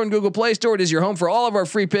App Store and Google Play Store. It is your home for all of our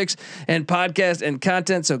free picks and podcast and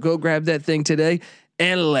content. So go grab that thing today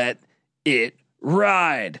and let it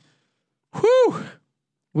ride. Whew.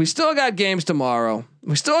 We still got games tomorrow.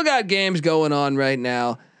 We still got games going on right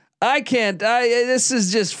now. This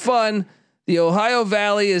is just fun. The Ohio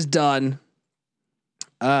Valley is done.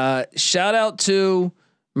 Shout out to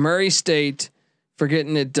Murray State for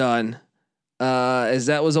getting it done. As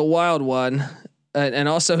that was a wild one. And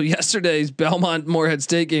also yesterday's Belmont Morehead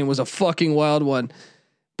State game was a fucking wild one.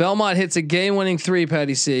 Belmont hits a game-winning three,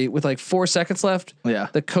 Patty C, with like 4 seconds left. Yeah.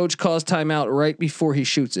 The coach calls timeout right before he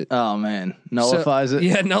shoots it. Oh man, nullifies it.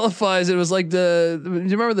 Yeah, nullifies it. It was like do you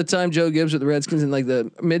remember the time Joe Gibbs with the Redskins in like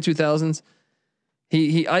the mid 2000s?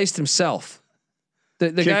 He iced himself.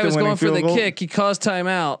 The guy was going for the kick. He calls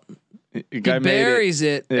timeout. He buries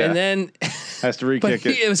it and then has to re-kick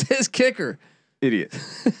it. It was his kicker. Idiot.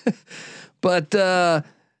 But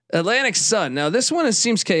Atlantic Sun. Now this one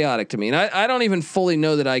seems chaotic to me, and I don't even fully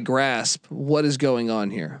know that I grasp what is going on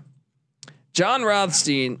here. John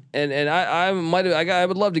Rothstein, and I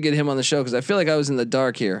would love to get him on the show because I feel like I was in the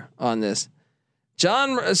dark here on this.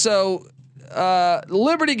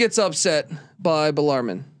 Liberty gets upset by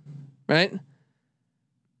Bellarmine, right?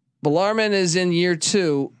 Bellarmine is in year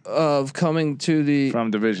 2 of coming to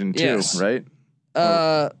from Division 2, yes. Right?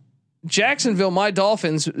 Jacksonville, my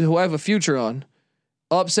Dolphins, who I have a future on,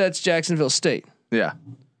 upsets Jacksonville State. Yeah.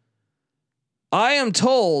 I am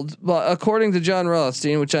told, but according to John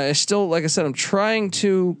Rothstein, which I still, like I said, I'm trying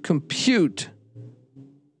to compute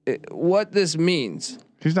what this means.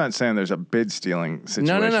 He's not saying there's a bid stealing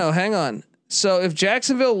situation. No. Hang on. So if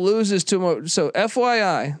Jacksonville loses to, so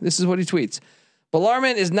FYI, this is what he tweets.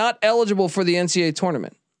 Bellarmine is not eligible for the NCAA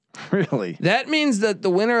tournament. Really? That means that the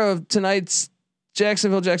winner of tonight's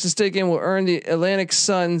Jackson State game will earn the Atlantic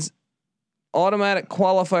Sun's automatic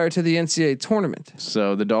qualifier to the NCAA tournament.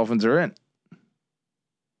 So the Dolphins are in.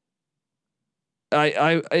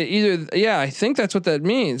 I think that's what that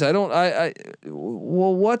means.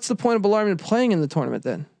 Well, what's the point of Bellarmine playing in the tournament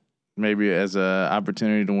then? Maybe as a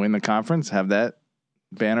opportunity to win the conference, have that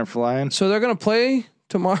banner flying. So they're going to play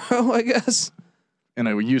tomorrow, I guess. In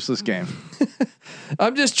a useless game.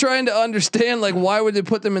 I'm just trying to understand, like, why would they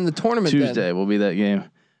put them in the tournament? Tuesday will be that game.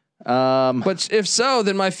 But if so,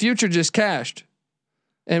 then my future just cashed,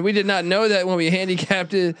 and we did not know that when we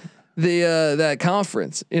handicapped the that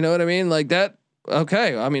conference. You know what I mean? Like that.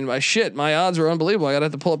 Okay. I mean, my odds were unbelievable. I gotta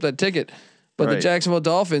have to pull up that ticket. But the Jacksonville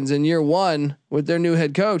Dolphins in year 1 with their new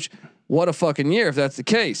head coach, what a fucking year if that's the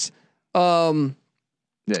case. Yeah,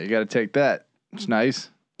 you got to take that. It's nice.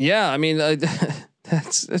 Yeah, I mean.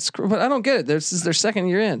 That's but I don't get it. This is their second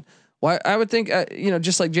year in. Why? I would think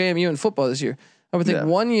just like JMU in football this year. I would think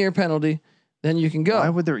 1 year penalty, then you can go. Why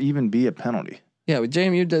would there even be a penalty? Yeah, with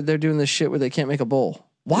JMU they're doing this shit where they can't make a bowl.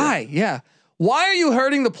 Why? Yeah. Why are you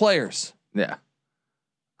hurting the players? Yeah.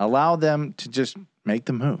 Allow them to just make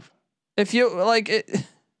the move. If you like it,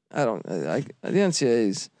 I don't like the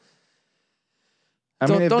NCAAs.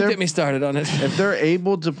 Don't get me started on it. If they're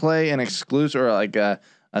able to play an exclusive or like a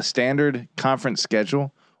standard conference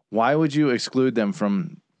schedule, why would you exclude them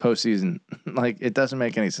from postseason? Like, it doesn't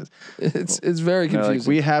make any sense. It's very confusing. Like,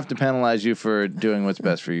 we have to penalize you for doing what's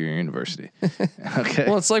best for your university. Okay.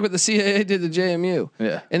 Well, it's like what the CAA did to JMU.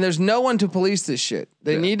 Yeah. And there's no one to police this shit.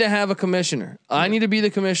 They need to have a commissioner. I need to be the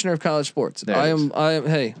commissioner of college sports. I am.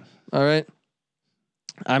 Hey, all right.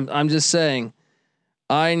 I'm just saying,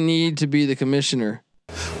 I need to be the commissioner.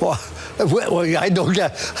 Well, I don't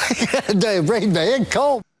get the rain man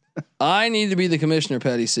cold. I need to be the commissioner,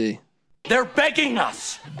 Patty C. They're begging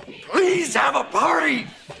us. Please have a party.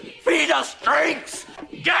 Feed us drinks.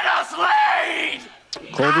 Get us laid.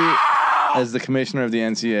 Colby, as the commissioner of the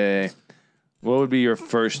NCAA, what would be your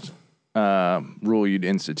first rule you'd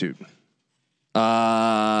institute?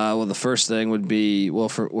 Well, the first thing would be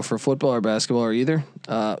for football or basketball or either.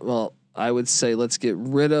 Well, I would say let's get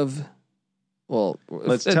rid of. Well,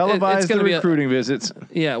 let's televise the recruiting visits.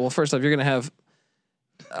 Yeah. Well, first off, you're going to have.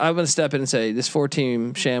 I'm going to step in and say this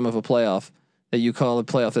 4-team sham of a playoff that you call a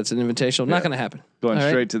playoff that's an invitational, not going to happen. Going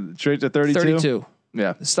straight to 32. 32.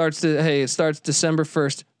 Yeah. It starts December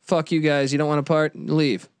 1st. Fuck you guys. You don't want to part?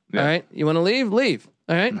 Leave. All right, you want to leave? Leave.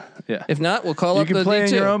 All right. Yeah. If not, we'll call You up can the play in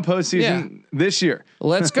D2. your own postseason this year.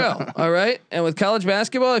 Let's go. All right. And with college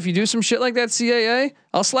basketball, if you do some shit like that, CAA,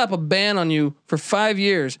 I'll slap a ban on you for 5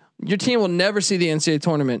 years. Your team will never see the NCAA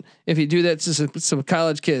tournament if you do that to some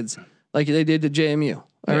college kids like they did to JMU.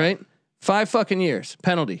 All right. 5 fucking years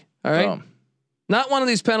penalty. All right. Not one of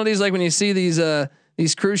these penalties like when you see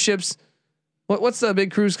these cruise ships. What's the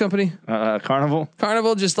big cruise company? Carnival.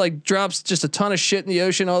 Carnival just like drops just a ton of shit in the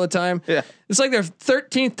ocean all the time. Yeah. It's like their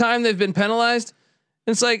 13th time they've been penalized.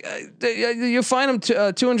 It's like you fine them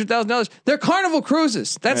 $200,000. They're Carnival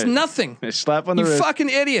cruises. That's nothing. They slap on the you wrist. fucking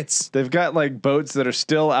idiots. They've got like boats that are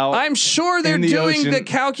still out. I'm sure they're doing the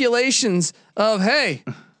calculations of, hey,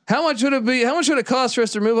 how much would it be? How much would it cost for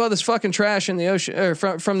us to remove all this fucking trash in the ocean or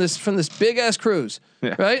from this big ass cruise?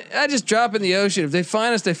 Yeah. Right? I just drop in the ocean. If they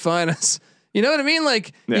fine us, they fine us. You know what I mean?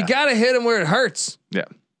 Like you gotta hit them where it hurts. Yeah.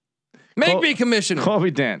 Make me commissioner.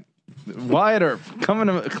 Colby Dent. Wyatt Earp coming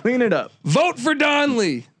to clean it up. Vote for Don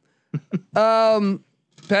Lee.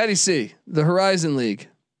 Patty C, the Horizon League.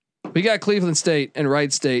 We got Cleveland State and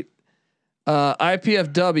Wright State.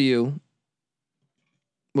 IPFW.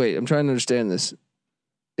 Wait, I'm trying to understand this.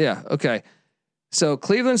 Yeah, okay. So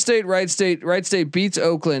Cleveland State, Wright State beats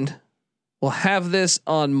Oakland. We'll have this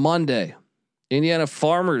on Monday. Indiana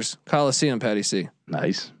Farmers Coliseum, Patty C.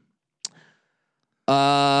 Nice.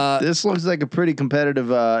 This looks like a pretty competitive.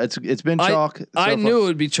 It's been chalk. I knew it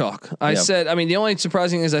would be chalk. I said. I mean, the only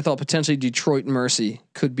surprising thing is I thought potentially Detroit Mercy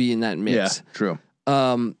could be in that mix. Yeah, true.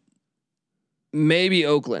 Maybe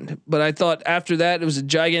Oakland, but I thought after that it was a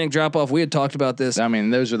gigantic drop off. We had talked about this. I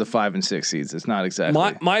mean, those are the 5 and 6 seeds. It's not exactly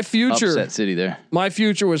my future. Upset city there. My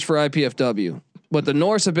future was for IPFW. But the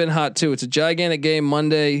Norse have been hot too. It's a gigantic game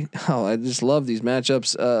Monday. Oh, I just love these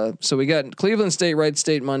matchups. So we got Cleveland State, Wright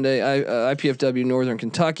State Monday, IPFW Northern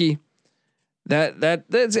Kentucky.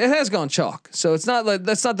 It has gone chalk. So it's not like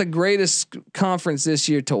that's not the greatest conference this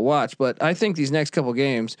year to watch. But I think these next couple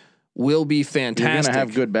games will be fantastic. You're gonna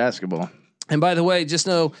have good basketball. And by the way, just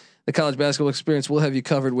know the college basketball experience will have you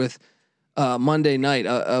covered with Monday night.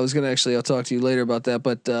 I was gonna I'll talk to you later about that.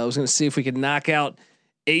 But I was gonna see if we could knock out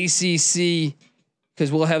ACC. Because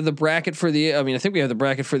we'll have the bracket for I think we have the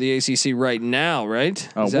bracket for the ACC right now, right?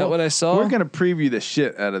 Is that what I saw? We're going to preview the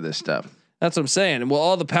shit out of this stuff. That's what I'm saying. And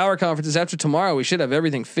all the power conferences after tomorrow, we should have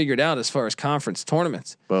everything figured out as far as conference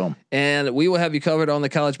tournaments. Boom. And we will have you covered on the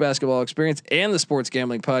college basketball experience and the sports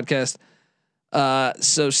gambling podcast.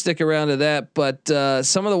 So stick around to that. But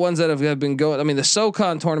some of the ones that have been going, I mean, the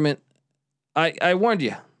SoCon tournament, I warned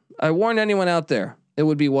you. I warned anyone out there. It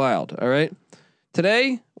would be wild. All right.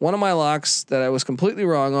 Today, one of my locks that I was completely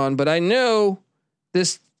wrong on, but I knew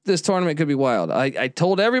this tournament could be wild. I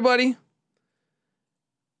told everybody.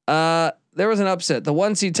 There was an upset. The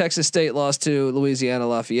 1 seed Texas State lost to Louisiana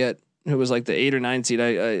Lafayette, who was like the 8 or 9 seed.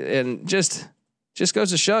 And just goes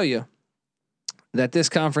to show you that this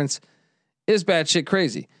conference is batshit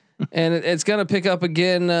crazy, and it's gonna pick up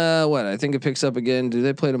again. I think it picks up again. Do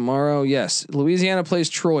they play tomorrow? Yes, Louisiana plays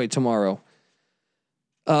Troy tomorrow.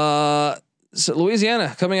 So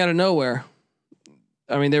Louisiana coming out of nowhere.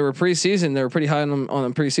 I mean, they were preseason. They were pretty high on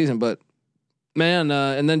them preseason, but man,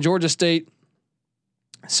 and then Georgia State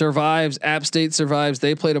survives. App State survives.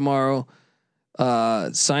 They play tomorrow.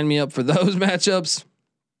 Sign me up for those matchups.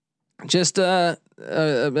 Just, I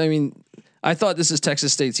mean, I thought this is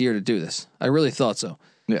Texas State's year to do this. I really thought so.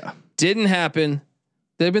 Yeah. Didn't happen.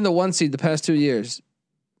 They've been the 1 seed the past 2 years.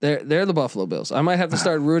 They're the Buffalo Bills. I might have to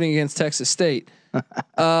start rooting against Texas State.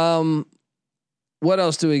 What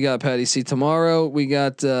else do we got, Patty? See, tomorrow we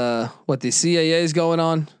got the CAA is going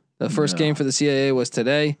on. The first game for the CAA was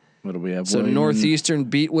today. What do we have? So Northeastern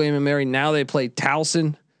beat William and Mary. Now they play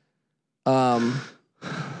Towson. That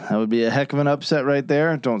would be a heck of an upset right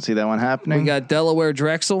there. Don't see that one happening. We got Delaware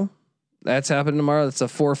Drexel. That's happening tomorrow. That's a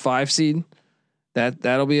 4 or 5 seed.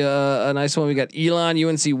 That'll be a nice one. We got Elon,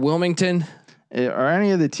 UNC Wilmington. Are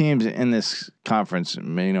any of the teams in this conference,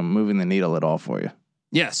 moving the needle at all for you?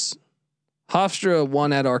 Yes. Hofstra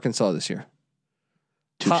won at Arkansas this year.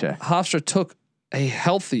 Hofstra took a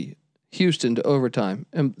healthy Houston to overtime,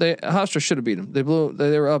 and Hofstra should have beat them. They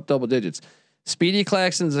were up double digits. Speedy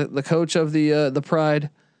Claxton's the coach of the Pride,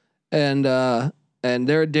 and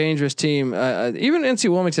they're a dangerous team. Even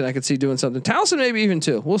NC Wilmington, I could see doing something. Towson maybe even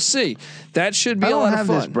too. We'll see. That should be a lot of fun. I don't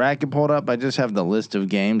have this bracket pulled up. I just have the list of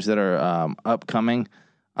games that are upcoming.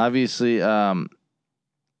 Obviously, Hofstra's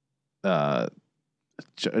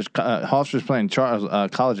playing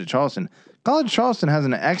College at Charleston. College at Charleston has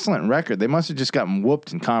an excellent record. They must have just gotten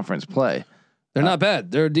whooped in conference play. They're not bad.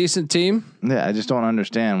 They're a decent team. Yeah, I just don't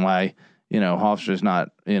understand why Hofstra's not.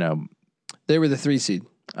 They were the 3 seed.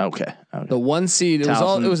 Okay. The 1 seed. It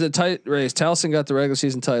was a tight race. Towson got the regular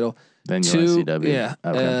season title. Then 2, UNCW. yeah.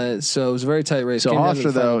 Okay. So it was a very tight race. So Came down to the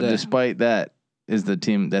Hofstra, final though, day. despite that, is the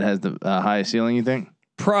team that has the highest ceiling. You think?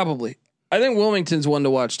 Probably. I think Wilmington's one to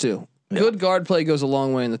watch too. Yeah. Good guard play goes a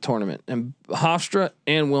long way in the tournament, and Hofstra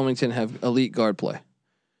and Wilmington have elite guard play.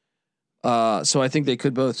 So I think they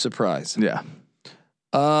could both surprise. Yeah.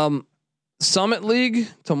 Summit League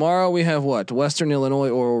tomorrow. We have what? Western Illinois,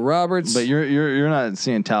 Oral Roberts. But you're not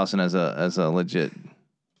seeing Towson as a legit.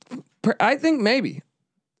 I think maybe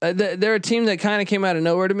they're a team that kind of came out of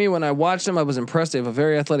nowhere to me. When I watched them, I was impressed. They have a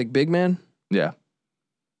very athletic big man. Yeah.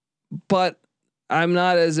 But I'm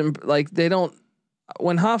not as like they don't.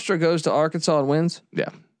 When Hofstra goes to Arkansas and wins, Yeah.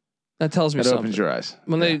 that tells me It something. opens your eyes.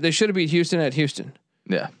 When they should have beat Houston at Houston.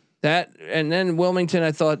 Yeah. That and then Wilmington,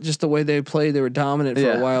 I thought just the way they played, they were dominant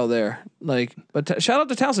for a while there. Like, but shout out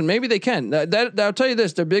to Towson. Maybe they can. That I'll tell you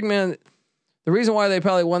this: their big man. The reason why they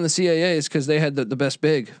probably won the CAA is because they had the best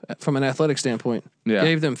big from an athletic standpoint. Yeah.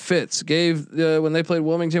 Gave them fits. Gave when they played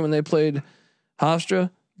Wilmington, when they played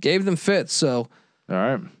Hofstra, gave them fits. So, all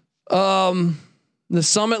right. The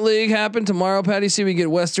Summit League happened tomorrow. Patty C. We get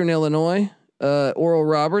Western Illinois, Oral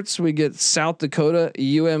Roberts. We get South Dakota,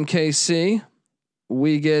 UMKC.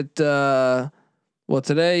 We get today.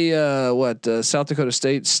 South Dakota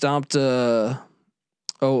State stomped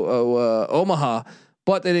Omaha,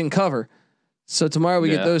 but they didn't cover. So tomorrow we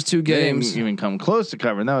get those two games. They didn't even come close to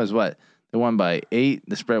covering. That was what they won by 8.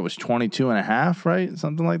 The spread was 22.5, right?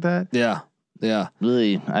 Something like that. Yeah.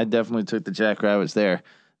 Really, I definitely took the Jackrabbits there.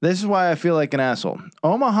 This is why I feel like an asshole.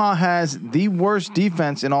 Omaha has the worst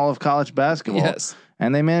defense in all of college basketball. Yes.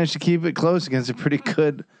 And they managed to keep it close against a pretty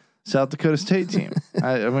good South Dakota State team.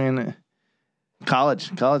 I mean, college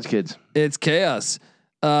kids. It's chaos.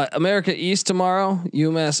 America East tomorrow,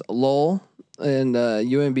 UMass Lowell and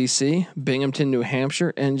UMBC, Binghamton, New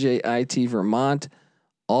Hampshire, NJIT, Vermont,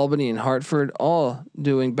 Albany and Hartford, all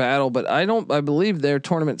doing battle. But I believe their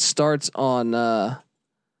tournament starts on, no,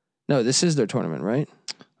 this is their tournament, right?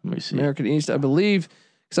 Let me see. American East, I believe,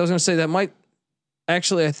 because I was going to say that might,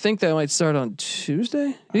 actually, I think that might start on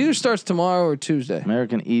Tuesday. It either starts tomorrow or Tuesday.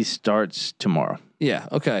 American East starts tomorrow. Yeah.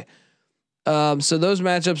 Okay. So those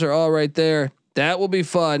matchups are all right there. That will be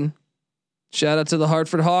fun. Shout out to the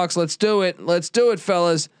Hartford Hawks. Let's do it. Let's do it,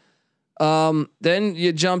 fellas. Then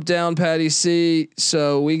you jump down, Patty C.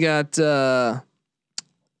 So we got the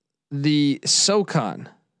SoCon.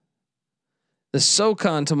 The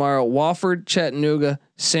SoCon tomorrow. Wofford, Chattanooga,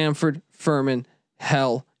 Samford, Furman.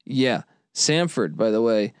 Hell yeah. Samford, by the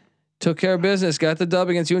way, took care of business. Got the dub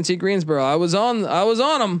against UNC Greensboro. I was on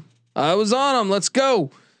them. Let's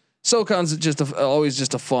go. SoCon's always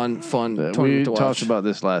just a fun tournament we to watch. Talked about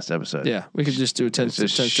this last episode. Yeah, we could just do 10 It's a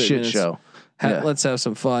shit minutes. show. Let's have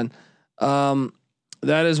some fun.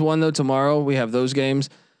 That is one though. Tomorrow we have those games.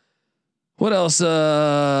 What else?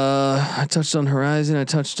 I touched on Horizon. I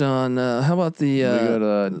touched on how about the we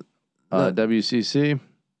go to WCC.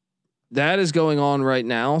 That is going on right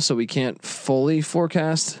now, so we can't fully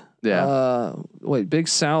forecast. Yeah. Big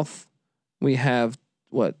South. We have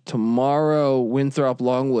what tomorrow? Winthrop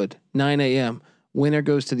Longwood, 9 a.m. Winner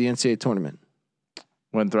goes to the NCAA tournament.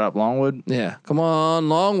 Winthrop Longwood. Yeah, come on,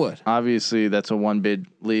 Longwood. Obviously, that's a one bid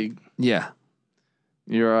league. Yeah,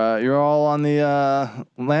 you're all on the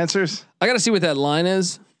Lancers. I got to see what that line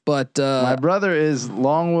is, but my brother is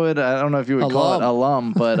Longwood. I don't know if you would call it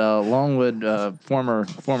alum, but Longwood former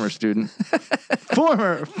student,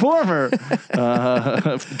 former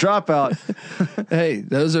dropout. Hey,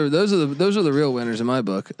 those are the real winners in my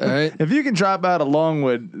book. All right, if you can drop out of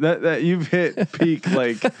Longwood, that you've hit peak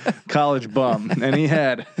like college bum, and he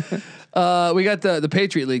had. We got the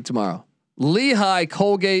Patriot League tomorrow. Lehigh,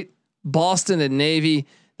 Colgate, Boston, and Navy.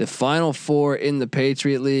 The Final Four in the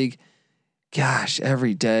Patriot League. Gosh,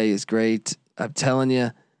 every day is great. I'm telling you,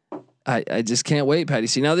 I just can't wait, Patty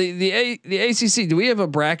C. Now the ACC. Do we have a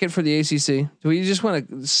bracket for the ACC? Do we just want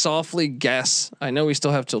to softly guess? I know we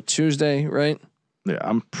still have till Tuesday, right? Yeah,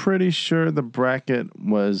 I'm pretty sure the bracket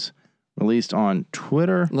was released on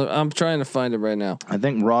Twitter. Look, I'm trying to find it right now. I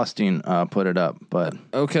think Rothstein put it up, but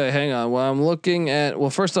okay, hang on. Well, I'm looking at. Well,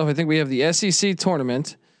 first off, I think we have the SEC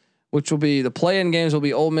tournament, which will be the play-in games. Will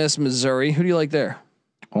be Ole Miss, Missouri. Who do you like there?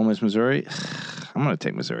 Ole Miss, Missouri. I'm going to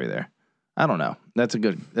take Missouri there. I don't know. That's a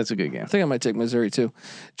good game. I think I might take Missouri too.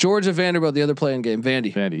 Georgia, Vanderbilt, the other play-in game.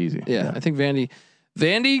 Vandy easy. Yeah, I think Vandy.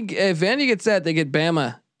 If Vandy gets that, they get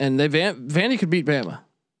Bama, and Vandy could beat Bama.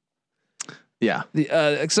 Yeah.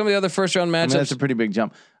 Some of the other first round matchups. That's a pretty big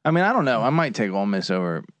jump. I mean, I don't know. I might take Ole Miss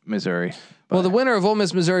over Missouri. Well, the winner of Ole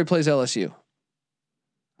Miss, Missouri plays LSU.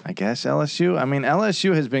 I guess LSU. I mean,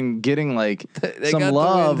 LSU has been getting like They some got the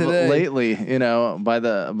love win today. lately,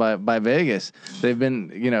 by Vegas. They've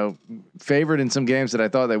been, favored in some games that I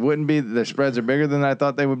thought they wouldn't be. Their spreads are bigger than I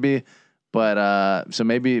thought they would be. But so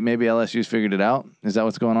maybe LSU's figured it out. Is that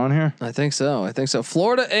what's going on here? I think so.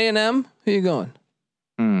 Florida A&M. Who you going?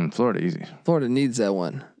 Florida easy. Florida needs that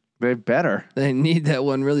one. They better. They need that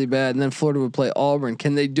one really bad. And then Florida would play Auburn.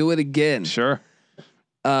 Can they do it again? Sure.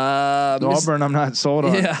 Auburn, I'm not sold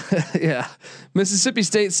on. Yeah. Mississippi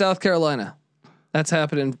State, South Carolina. That's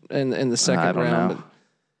happening in the second round. But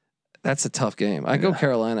that's a tough game. I go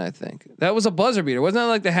Carolina. I think that was a buzzer beater. Wasn't that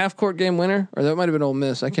like the half court game winner, or that might have been Ole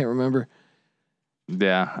Miss? I can't remember.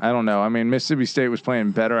 Yeah, I don't know. I mean, Mississippi State was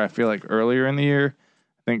playing better. I feel like earlier in the year.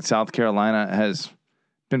 I think South Carolina has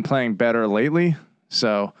been playing better lately.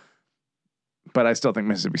 So, but I still think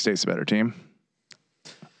Mississippi State's a better team.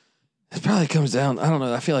 It probably comes down. I don't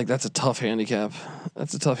know. I feel like that's a tough handicap.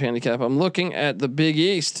 I'm looking at the Big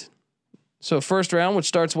East. So first round, which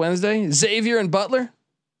starts Wednesday, Xavier and Butler.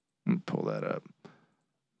 Let me pull that up.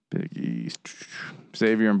 Big East.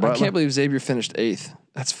 Xavier and Butler. I can't believe Xavier finished 8th.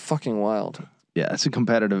 That's fucking wild. Yeah, it's a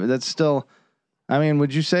competitive. That's still. I mean,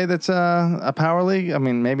 would you say that's a power league? I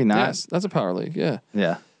mean, maybe not. Yes, that's a power league. Yeah.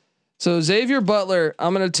 Yeah. So Xavier Butler,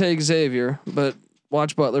 I'm gonna take Xavier, but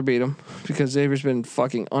watch Butler beat him because Xavier's been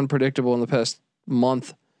fucking unpredictable in the past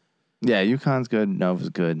month. Yeah, UConn's good. Nova's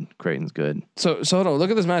good. Creighton's good. So hold on. Look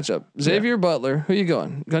at this matchup. Xavier Butler. Who you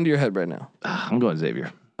going? Gun to your head right now. I'm going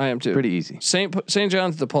Xavier. I am too. Pretty easy. St.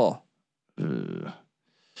 John's DePaul.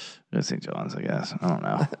 St. John's, I guess. I don't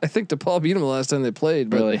know. I think DePaul beat him the last time they played.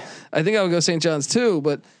 But Really? I think I would go St. John's too.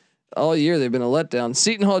 But all year they've been a letdown.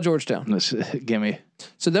 Seton Hall, Georgetown. Gimme.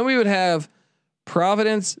 So then we would have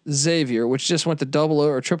Providence, Xavier, which just went to double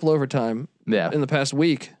or triple overtime. Yeah. In the past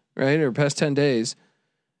week, right, or past 10 days.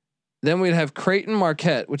 Then we'd have Creighton,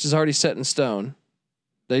 Marquette, which is already set in stone.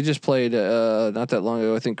 They just played not that long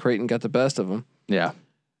ago. I think Creighton got the best of them. Yeah.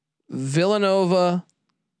 Villanova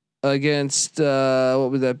against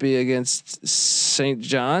what would that be, against St.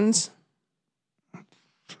 John's?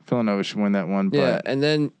 Villanova should win that one. But Yeah, and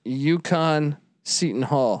then UConn, Seton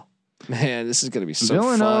Hall. Man, this is going to be so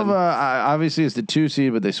Villanova fun. Obviously is the 2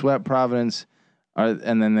 seed, but they swept Providence,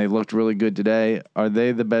 and then they looked really good today. Are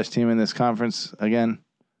they the best team in this conference again?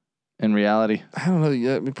 In reality, I don't know.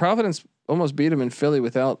 Yeah, I mean, Providence almost beat them in Philly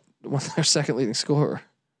without their second leading scorer.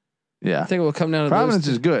 yeah. I think it will come down to Providence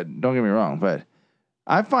those is good. Don't get me wrong, but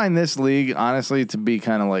I find this league honestly to be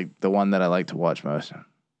kind of like the one that I like to watch most.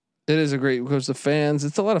 It is a great because the fans.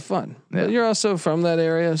 It's a lot of fun. Yeah. But you're also from that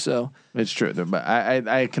area, so It's true, but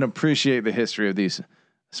I can appreciate the history of these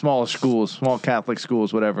small schools, small Catholic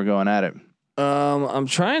schools, whatever, going at it. I'm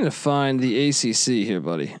trying to find the ACC here,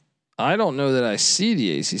 buddy. I don't know that I see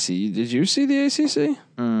the ACC. Did you see the ACC?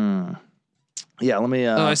 Yeah, let me.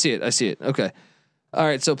 Oh, I see it. Okay. All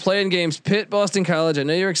right. So playing games, Pitt, Boston College. I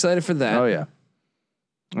know you're excited for that. Oh yeah.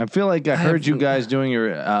 I feel like I heard you guys doing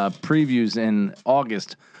your previews in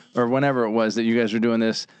August or whenever it was that you guys were doing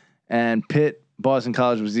this, and Pitt, Boston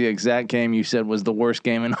College was the exact game you said was the worst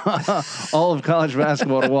game in all of college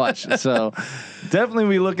basketball to watch. So definitely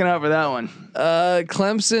be looking out for that one.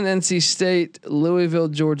 Clemson, NC State, Louisville,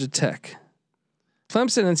 Georgia Tech.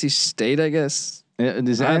 Clemson, NC State, I guess.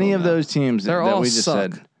 Does any of those teams They're that all we just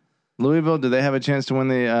suck. said, Louisville, do they have a chance to win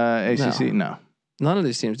the ACC? No. None of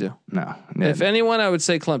these teams do. No. If anyone, I would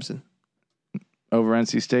say Clemson. Over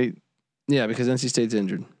NC State? Yeah, because NC State's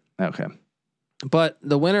injured. Okay. But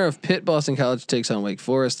the winner of Pitt, Boston College takes on Wake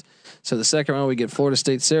Forest. So the second round we get Florida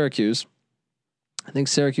State, Syracuse. I think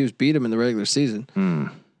Syracuse beat them in the regular season.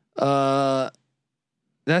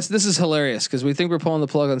 This is hilarious because we think we're pulling the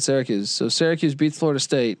plug on Syracuse. So Syracuse beats Florida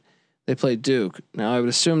State. They play Duke. Now I would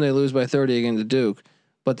assume they lose by 30 again to Duke,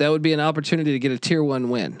 but that would be an opportunity to get a tier 1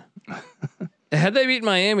 win. Had they beat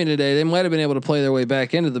Miami today, they might have been able to play their way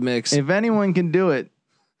back into the mix. If anyone can do it,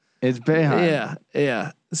 it's Boeheim.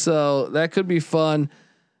 Yeah. So that could be fun.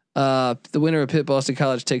 The winner of Pitt, Boston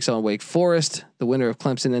College takes on Wake Forest. The winner of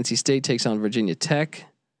Clemson, NC State takes on Virginia Tech.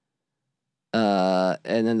 And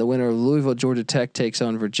then the winner of Louisville, Georgia Tech takes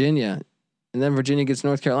on Virginia. And then Virginia gets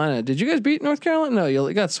North Carolina. Did you guys beat North Carolina? No,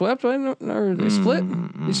 you got swept, right? Or they split?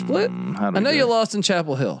 You split? I know you lost in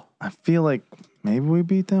Chapel Hill. I feel like maybe we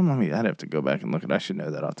beat them. I mean, I'd have to go back and look at it. I should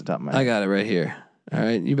know that off the top of my head. I got it right here. All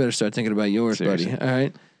right. You better start thinking about yours, Seriously. buddy. All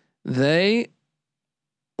right. They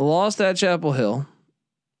lost at Chapel Hill.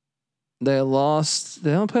 They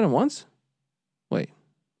only played them once? Wait.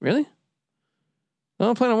 Really? They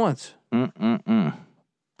only played them once.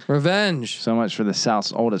 Revenge. So much for the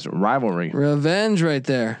South's oldest rivalry. Revenge right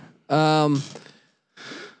there.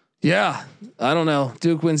 Yeah, I don't know.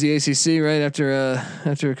 Duke wins the ACC right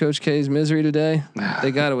after Coach K's misery today.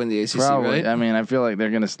 They got to win the ACC, Probably. right? I mean, I feel like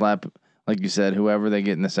they're gonna slap, like you said, whoever they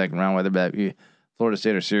get in the second round, whether that be Florida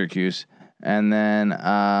State or Syracuse, and then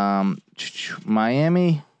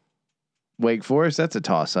Miami, Wake Forest. That's a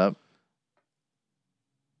toss up.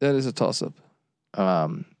 That is a toss up.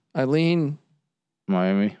 Eileen,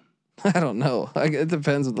 Miami. I don't know. It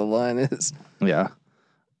depends what the line is. Yeah.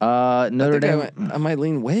 Notre Dame. I might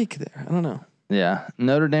lean Wake there. I don't know. Yeah.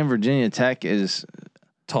 Notre Dame, Virginia Tech is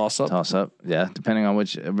toss up. Toss up. Yeah. Depending on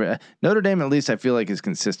which. Notre Dame, at least I feel like, is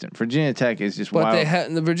consistent. Virginia Tech is just but wild. They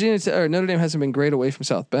had the Notre Dame hasn't been great away from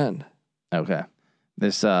South Bend. Okay.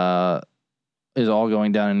 This is all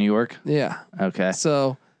going down in New York. Yeah. Okay.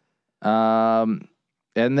 So, and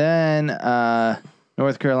then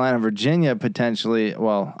North Carolina, Virginia potentially.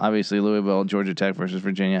 Well, obviously Louisville, Georgia Tech versus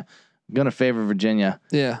Virginia. I'm gonna favor Virginia.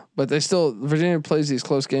 Yeah, but Virginia plays these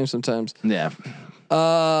close games sometimes. Yeah.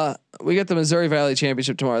 We got the Missouri Valley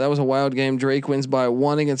Championship tomorrow. That was a wild game. Drake wins by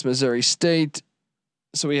 1 against Missouri State.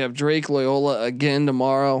 So we have Drake Loyola again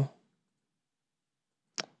tomorrow.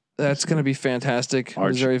 That's going to be fantastic.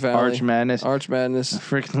 Missouri Valley. Arch Madness.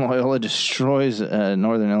 Freaking Loyola destroys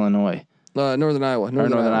Northern Illinois. Northern Iowa.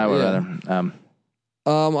 Northern Iowa, yeah. rather.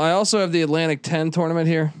 I also have the Atlantic 10 tournament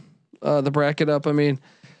here. The bracket up. I mean,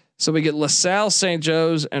 so we get LaSalle, St.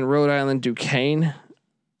 Joe's, and Rhode Island, Duquesne.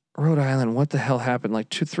 Rhode Island, what the hell happened? Like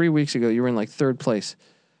 2-3 weeks ago, you were in like third place.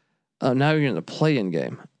 Now you're in the play-in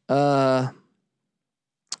game. The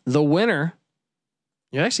winner,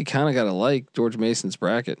 you actually kind of got to like George Mason's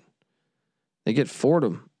bracket. They get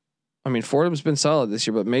Fordham. I mean, Fordham's been solid this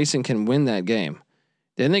year, but Mason can win that game.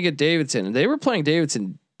 Then they get Davidson, and they were playing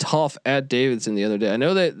Davidson tough at Davidson the other day. I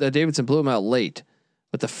know that Davidson blew them out late,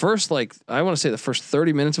 but the first, I want to say the first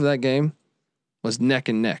 30 minutes of that game was neck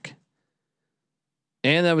and neck.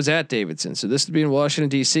 And that was at Davidson. So this would be in Washington,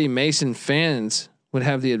 D.C. Mason fans would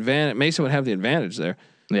have the advantage. Mason would have the advantage there.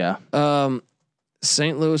 Yeah.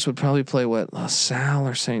 St. Louis would probably play what? LaSalle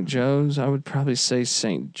or St. Joe's? I would probably say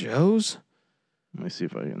St. Joe's. Let me see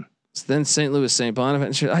if I can. So then St. Louis, St.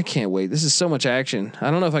 Bonaventure. I can't wait. This is so much action. I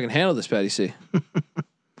don't know if I can handle this, Patty C.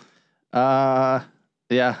 Yeah.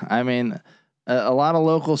 I mean, a lot of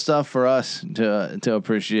local stuff for us to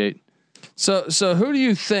appreciate. So who do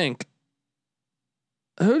you think?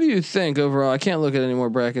 Who do you think overall? I can't look at any more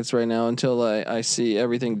brackets right now until I see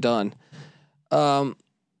everything done. Who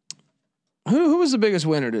was the biggest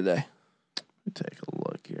winner today? Let me take a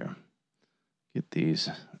look here. Get these.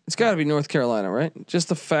 It's got to be North Carolina, right? Just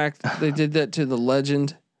the fact they did that to the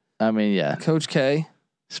legend. I mean, yeah, Coach K,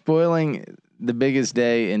 spoiling the biggest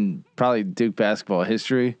day in probably Duke basketball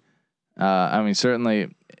history. I mean,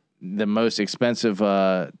 certainly the most expensive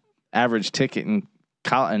average ticket in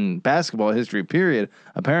basketball history. Period.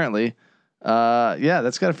 Apparently, yeah,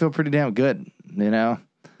 that's got to feel pretty damn good, you know.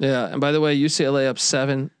 Yeah, and by the way, UCLA up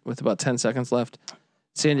 7 with about 10 seconds left.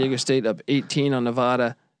 San Diego State up 18 on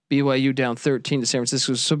Nevada. BYU down 13 to San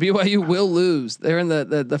Francisco. So BYU will lose. They're in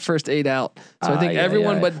the first 8 out. So I think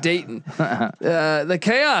everyone but Dayton. The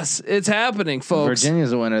chaos, it's happening, folks.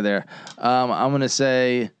 Virginia's a winner there. I'm going to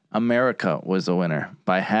say America was the winner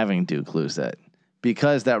by having Duke lose that,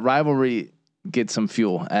 because that rivalry gets some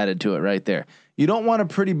fuel added to it right there. You don't want a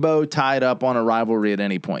pretty bow tied up on a rivalry at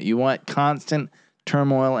any point. You want constant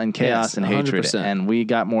turmoil and chaos and hatred. 100%. And we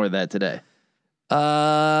got more of that today.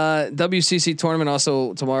 WCC tournament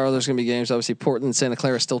also tomorrow. There's going to be games. Obviously, Portland, Santa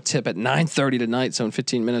Clara still tip at 9:30 tonight. So in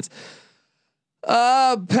 15 minutes.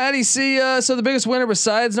 Patty C. So the biggest winner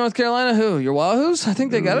besides North Carolina, who? Your Wahoos? I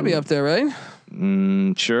think they got to be up there, right?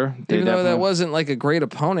 Sure. Even though that wasn't like a great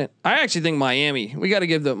opponent, I actually think Miami. We got to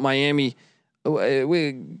give the Miami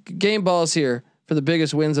game balls here for the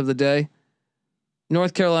biggest wins of the day.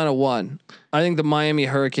 North Carolina won. I think the Miami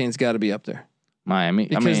Hurricanes got to be up there. Miami,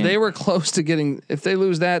 because they were close to getting. If they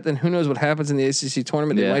lose that, then who knows what happens in the ACC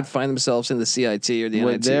tournament? They might find themselves in the CIT or the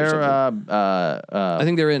NIT. I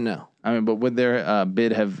think they're in now. I mean, but would their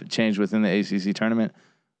bid have changed within the ACC tournament?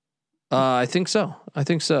 I think so. I'd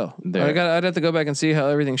have to go back and see how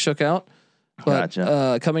everything shook out. But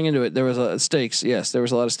gotcha. Coming into it, there was stakes. Yes, there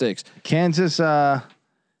was a lot of stakes. Kansas,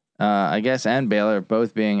 I guess, and Baylor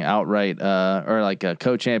both being outright or like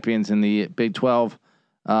co-champions in the Big 12.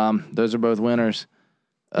 Those are both winners.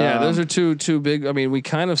 Yeah, those are two big. I mean, we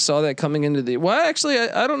kind of saw that coming into the. Well, actually,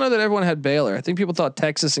 I don't know that everyone had Baylor. I think people thought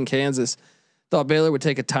Texas and Kansas thought Baylor would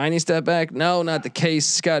take a tiny step back. No, not the case.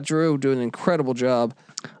 Scott Drew doing an incredible job.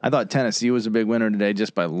 I thought Tennessee was a big winner today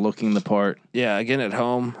just by looking the part. Yeah, again at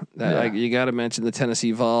home. You got to mention the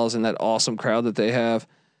Tennessee Vols and that awesome crowd that they have.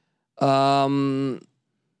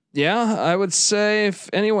 Yeah, I would say if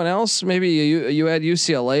anyone else, maybe you add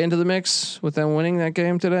UCLA into the mix with them winning that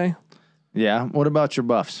game today. Yeah. What about your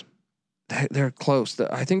Buffs? They're close.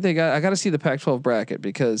 I think I got to see the Pac-12 bracket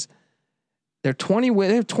because they're 20.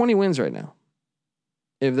 They have 20 wins right now.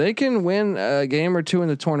 If they can win a game or two in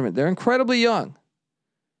the tournament, they're incredibly young.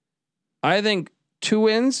 I think 2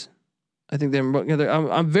 wins. I think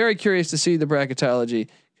I'm very curious to see the bracketology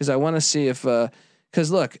because I want to see if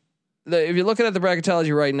because look. If you're looking at the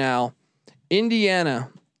bracketology right now, Indiana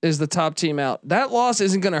is the top team out. That loss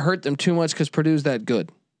isn't going to hurt them too much because Purdue's that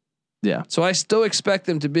good. Yeah. So I still expect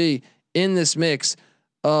them to be in this mix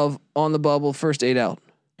of on the bubble, first 8 out.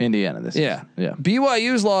 Indiana this Yeah. Yeah.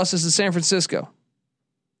 BYU's loss is to San Francisco.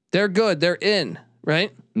 They're good. They're in,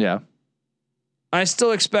 right? Yeah. I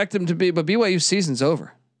still expect them to be, but BYU's season's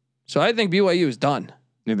over. So I think BYU is done.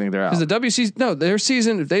 You think they're out? Because the WC, no, their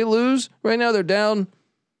season, if they lose right now, they're down.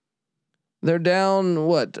 They're down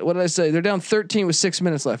what did I say? They're down 13 with 6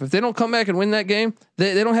 minutes left. If they don't come back and win that game,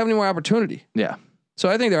 they don't have any more opportunity. Yeah. So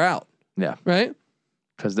I think they're out. Yeah. Right?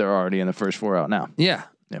 Because they're already in the first 4 out now. Yeah.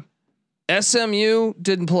 Yeah. SMU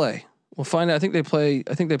didn't play. We'll find out. I think they play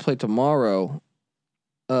tomorrow.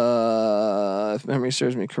 If memory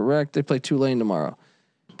serves me correct, they play Tulane tomorrow.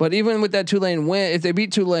 But even with that Tulane win, if they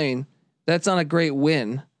beat Tulane, that's not a great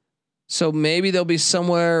win. So maybe they'll be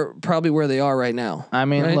somewhere probably where they are right now. I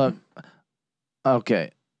mean, right? Look. Okay.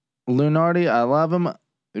 Lunardi, I love him.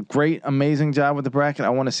 Great, amazing job with the bracket. I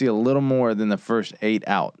want to see a little more than the first 8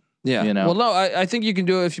 out. Yeah. You know? Well, no, I think you can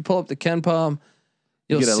do it if you pull up the KenPom.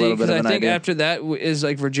 You'll get a see little bit because of I an think idea. after that is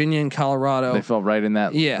like Virginia and Colorado. They fell right in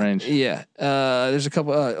that range. Yeah. There's a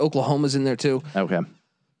couple. Oklahoma's in there too. Okay.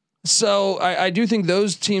 So I do think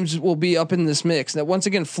those teams will be up in this mix. Now, once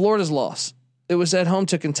again, Florida's loss. It was at home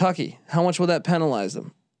to Kentucky. How much will that penalize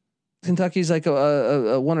them? Kentucky's like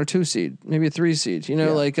a 1 or 2 seed, maybe a 3 seed. You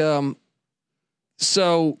know,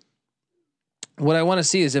 so what I want to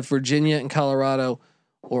see is if Virginia and Colorado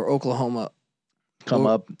or Oklahoma come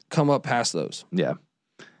up past those. Yeah.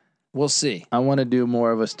 We'll see. I want to do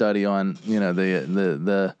more of a study on,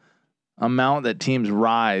 the amount that teams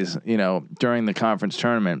rise, during the conference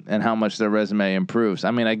tournament and how much their resume improves. I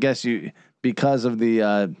mean, I guess because of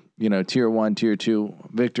the, tier 1, tier 2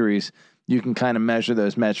 victories, you can kind of measure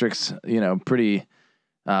those metrics, pretty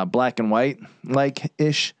black and white like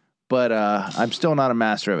ish, but I'm still not a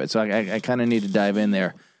master of it. So I kind of need to dive in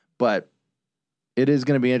there, but it is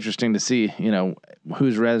going to be interesting to see,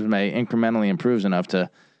 whose resume incrementally improves enough to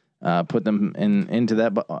put them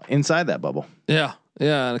inside that bubble. Yeah.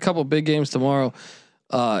 Yeah. And a couple big games tomorrow,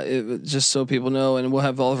 just so people know, and we'll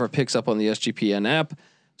have all of our picks up on the SGPN app.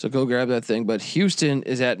 So go grab that thing. But Houston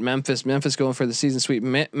is at Memphis. Memphis going for the season sweep.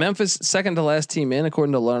 Memphis second to last team in,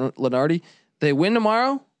 according to Lenardi. They win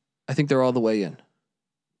tomorrow. I think they're all the way in.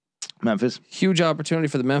 Memphis. Huge opportunity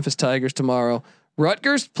for the Memphis Tigers tomorrow.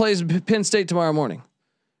 Rutgers plays Penn State tomorrow morning.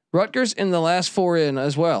 Rutgers in the last 4 in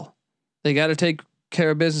as well. They got to take care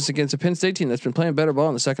of business against a Penn State team that's been playing better ball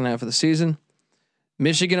in the second half of the season.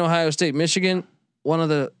 Michigan, Ohio State. Michigan, one of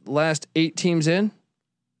the last 8 teams in.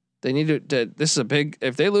 They need to. This is a big.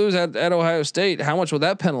 If they lose at Ohio State, how much will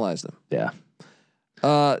that penalize them? Yeah.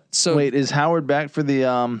 So wait, is Howard back for the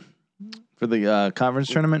conference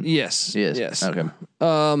tournament? Yes. He is. Yes. Okay.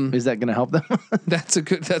 Is that going to help them? That's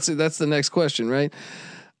the next question, right?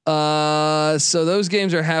 So those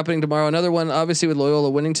games are happening tomorrow. Another one, obviously, with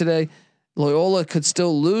Loyola winning today. Loyola could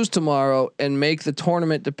still lose tomorrow and make the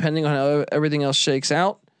tournament, depending on how everything else shakes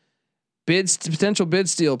out. Potential bid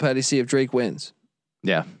steal, Patty C, if Drake wins.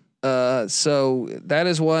 Yeah. So that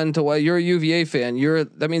is one to why you're a UVA fan.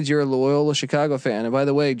 That means you're a Loyola Chicago fan. And by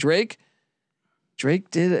the way, Drake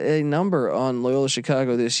did a number on Loyola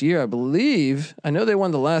Chicago this year, I believe. I know they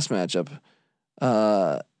won the last matchup.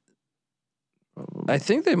 I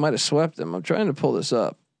think they might have swept them. I'm trying to pull this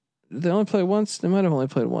up. Did they only play once? They might have only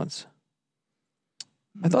played once.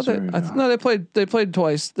 I thought they played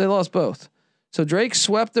twice. They lost both. So Drake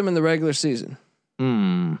swept them in the regular season.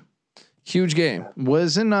 Huge game.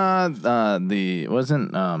 Wasn't Northern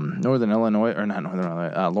Illinois or not Northern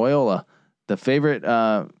Illinois, Loyola the favorite,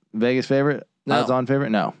 Vegas favorite? No. Odds on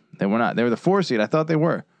favorite? No, they were not. They were the 4 seed. I thought they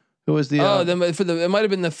were. Who was the? It might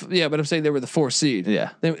have been but I'm saying they were the 4 seed.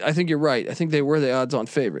 Yeah. I think you're right. I think they were the odds on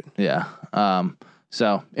favorite. Yeah.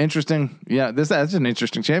 So interesting. Yeah, that's an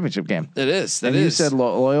interesting championship game. It is. You said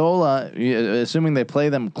Loyola, assuming they play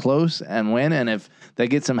them close and win, and if they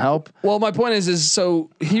get some help. Well, my point is so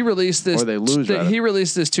he released this. Or they lose. He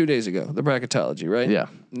released this 2 days ago. The bracketology, right? Yeah.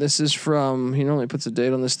 This is from. He normally puts a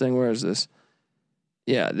date on this thing. Where is this?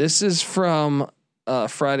 Yeah, this is from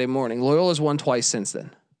Friday morning. Loyola's won twice since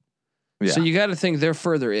then. Yeah. So you got to think they're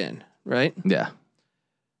further in, right? Yeah.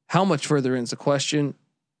 How much further in is the question,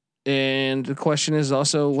 and the question is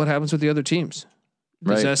also what happens with the other teams.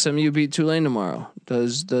 Does SMU beat Tulane tomorrow?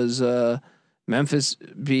 Does Memphis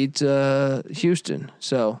beat Houston?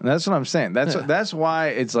 So that's what I'm saying. That's why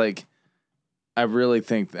it's like I really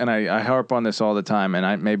think, and I harp on this all the time,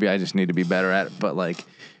 and maybe I just need to be better at it. But like,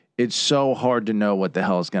 it's so hard to know what the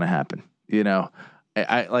hell is going to happen. You know,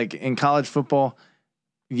 I like in college football.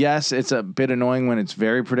 Yes, it's a bit annoying when it's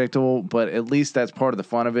very predictable, but at least that's part of the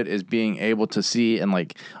fun of it is being able to see and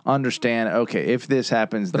like understand. Okay, if this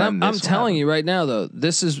happens, but then I'm telling you right now, though,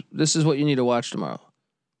 this is what you need to watch tomorrow.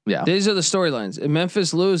 Yeah, these are the storylines. If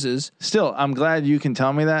Memphis loses, still, I'm glad you can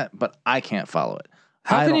tell me that, but I can't follow it.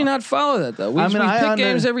 How can you not follow that though? We pick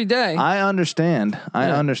games every day. I understand. I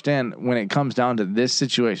understand when it comes down to this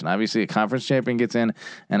situation. Obviously, a conference champion gets in,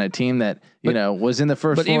 and a team that was in the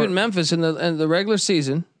first. But even Memphis in the regular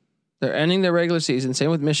season, they're ending their regular season. Same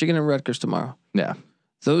with Michigan and Rutgers tomorrow. Yeah,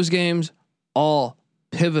 those games all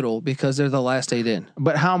pivotal because they're the last 8 in.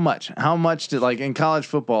 But how much? How much did like in college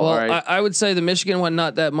football? Well, right? I would say the Michigan one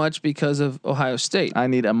not that much because of Ohio State. I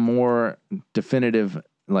need a more definitive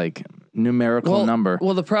like numerical number.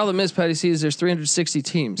 Well, the problem is, Patty C, is there's 360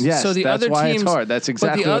 teams. Yes, so the that's other why teams, it's hard. That's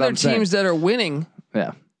exactly but the what other I'm saying. teams that are winning.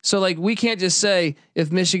 Yeah. So like we can't just say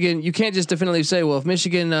if Michigan, you can't just definitively say, well, if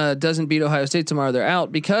Michigan doesn't beat Ohio State tomorrow, they're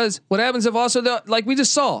out, because what happens if also like we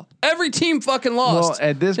just saw every team fucking lost. Well,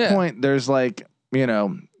 at this point, there's like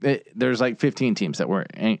there's like 15 teams that were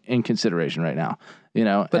in consideration right now.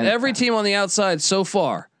 But every team on the outside so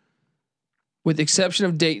far, with the exception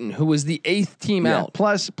of Dayton, who was the 8th team out.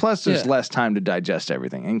 Plus there's less time to digest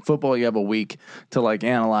everything. In football, you have a week to like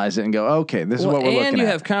analyze it and go, okay, this is what we're looking at. And you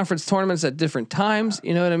have conference tournaments at different times.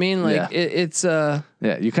 You know what I mean? Like it's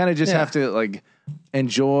you kind of just have to like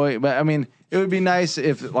enjoy. But I mean, it would be nice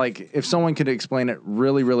if someone could explain it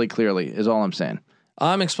really, really clearly. Is all I'm saying.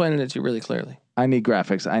 I'm explaining it to you really clearly. I need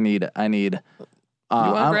graphics. I need. You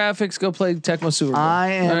want graphics? Go play Tecmo Super Bowl.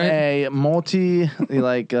 I am a multi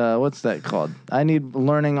what's that called? I need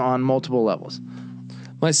learning on multiple levels.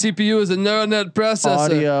 My CPU is a neural net processor,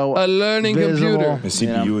 audio, a learning computer. My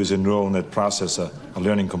CPU is a neural net processor, a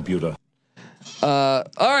learning computer. All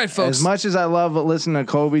right, folks. As much as I love listening to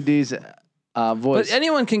Kobe D's voice, but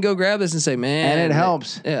anyone can go grab this and say, "Man," and it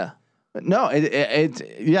helps. Yeah. No,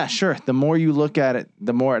 yeah, sure. The more you look at it,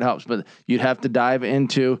 the more it helps. But you'd have to dive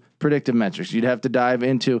into predictive metrics. You'd have to dive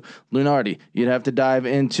into Lunardi. You'd have to dive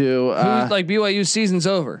into like BYU season's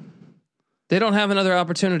over. They don't have another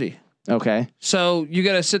opportunity. Okay. So you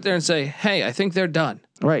got to sit there and say, "Hey, I think they're done."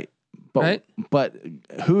 Right. But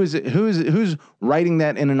who's writing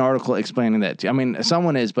that in an article explaining that to you? I mean,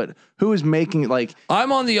 someone is, but who is making like?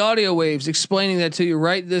 I'm on the audio waves explaining that to you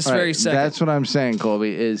right this very second. That's what I'm saying,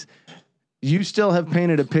 Colby. Is you still have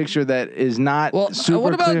painted a picture that is not super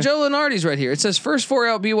what about clear. Joe Lunardi's right here? It says first 4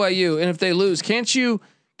 out BYU, and if they lose, can't you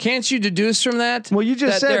deduce from that? Well, you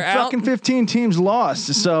just said fucking 15 teams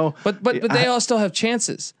lost. So, but they all still have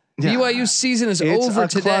chances. Yeah, BYU's season is over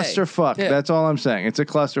today. It's a clusterfuck. Yeah. That's all I'm saying. It's a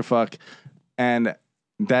clusterfuck, and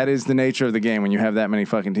that is the nature of the game when you have that many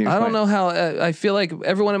fucking teams. I don't know how. I feel like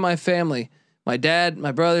everyone in my family, my dad,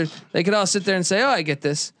 my brothers, they could all sit there and say, "Oh, I get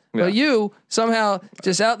this." Yeah. But you somehow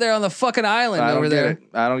just out there on the fucking island over there.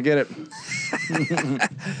 I don't get it.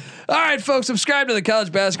 All right, folks, subscribe to the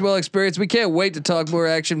College Basketball Experience. We can't wait to talk more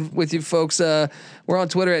action with you folks. We're on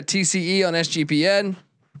Twitter at TCE on SGPN.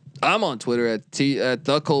 I'm on Twitter at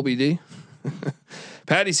the Colby D.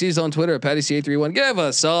 Patty C's on Twitter at Patty C831. Give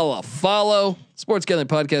us all a follow. Sports Gambling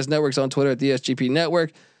Podcast Network's on Twitter at the SGP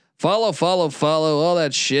Network. Follow all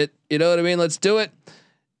that shit. You know what I mean? Let's do it.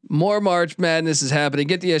 More March Madness is happening.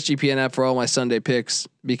 Get the SGPN app for all my Sunday picks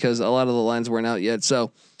because a lot of the lines weren't out yet.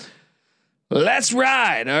 So let's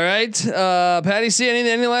ride. All right. Patty C,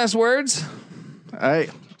 any last words? All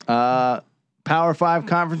right. Power 5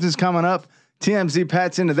 conferences coming up. TMZ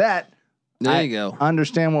Pat's into that. There you go.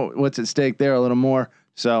 Understand what's at stake there a little more.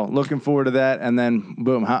 So looking forward to that. And then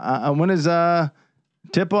boom. When is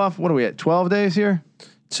tip off? What are we at? 12 days here?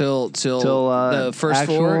 Till the first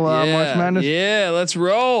actual, 4. March Madness? Yeah, let's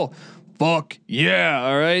roll. Fuck yeah.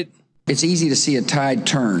 All right. It's easy to see a tide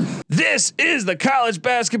turn. This is the College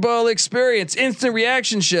Basketball Experience Instant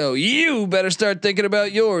Reaction Show. You better start thinking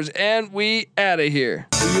about yours, and we out of here.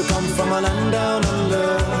 Do you come from a land down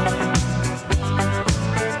under?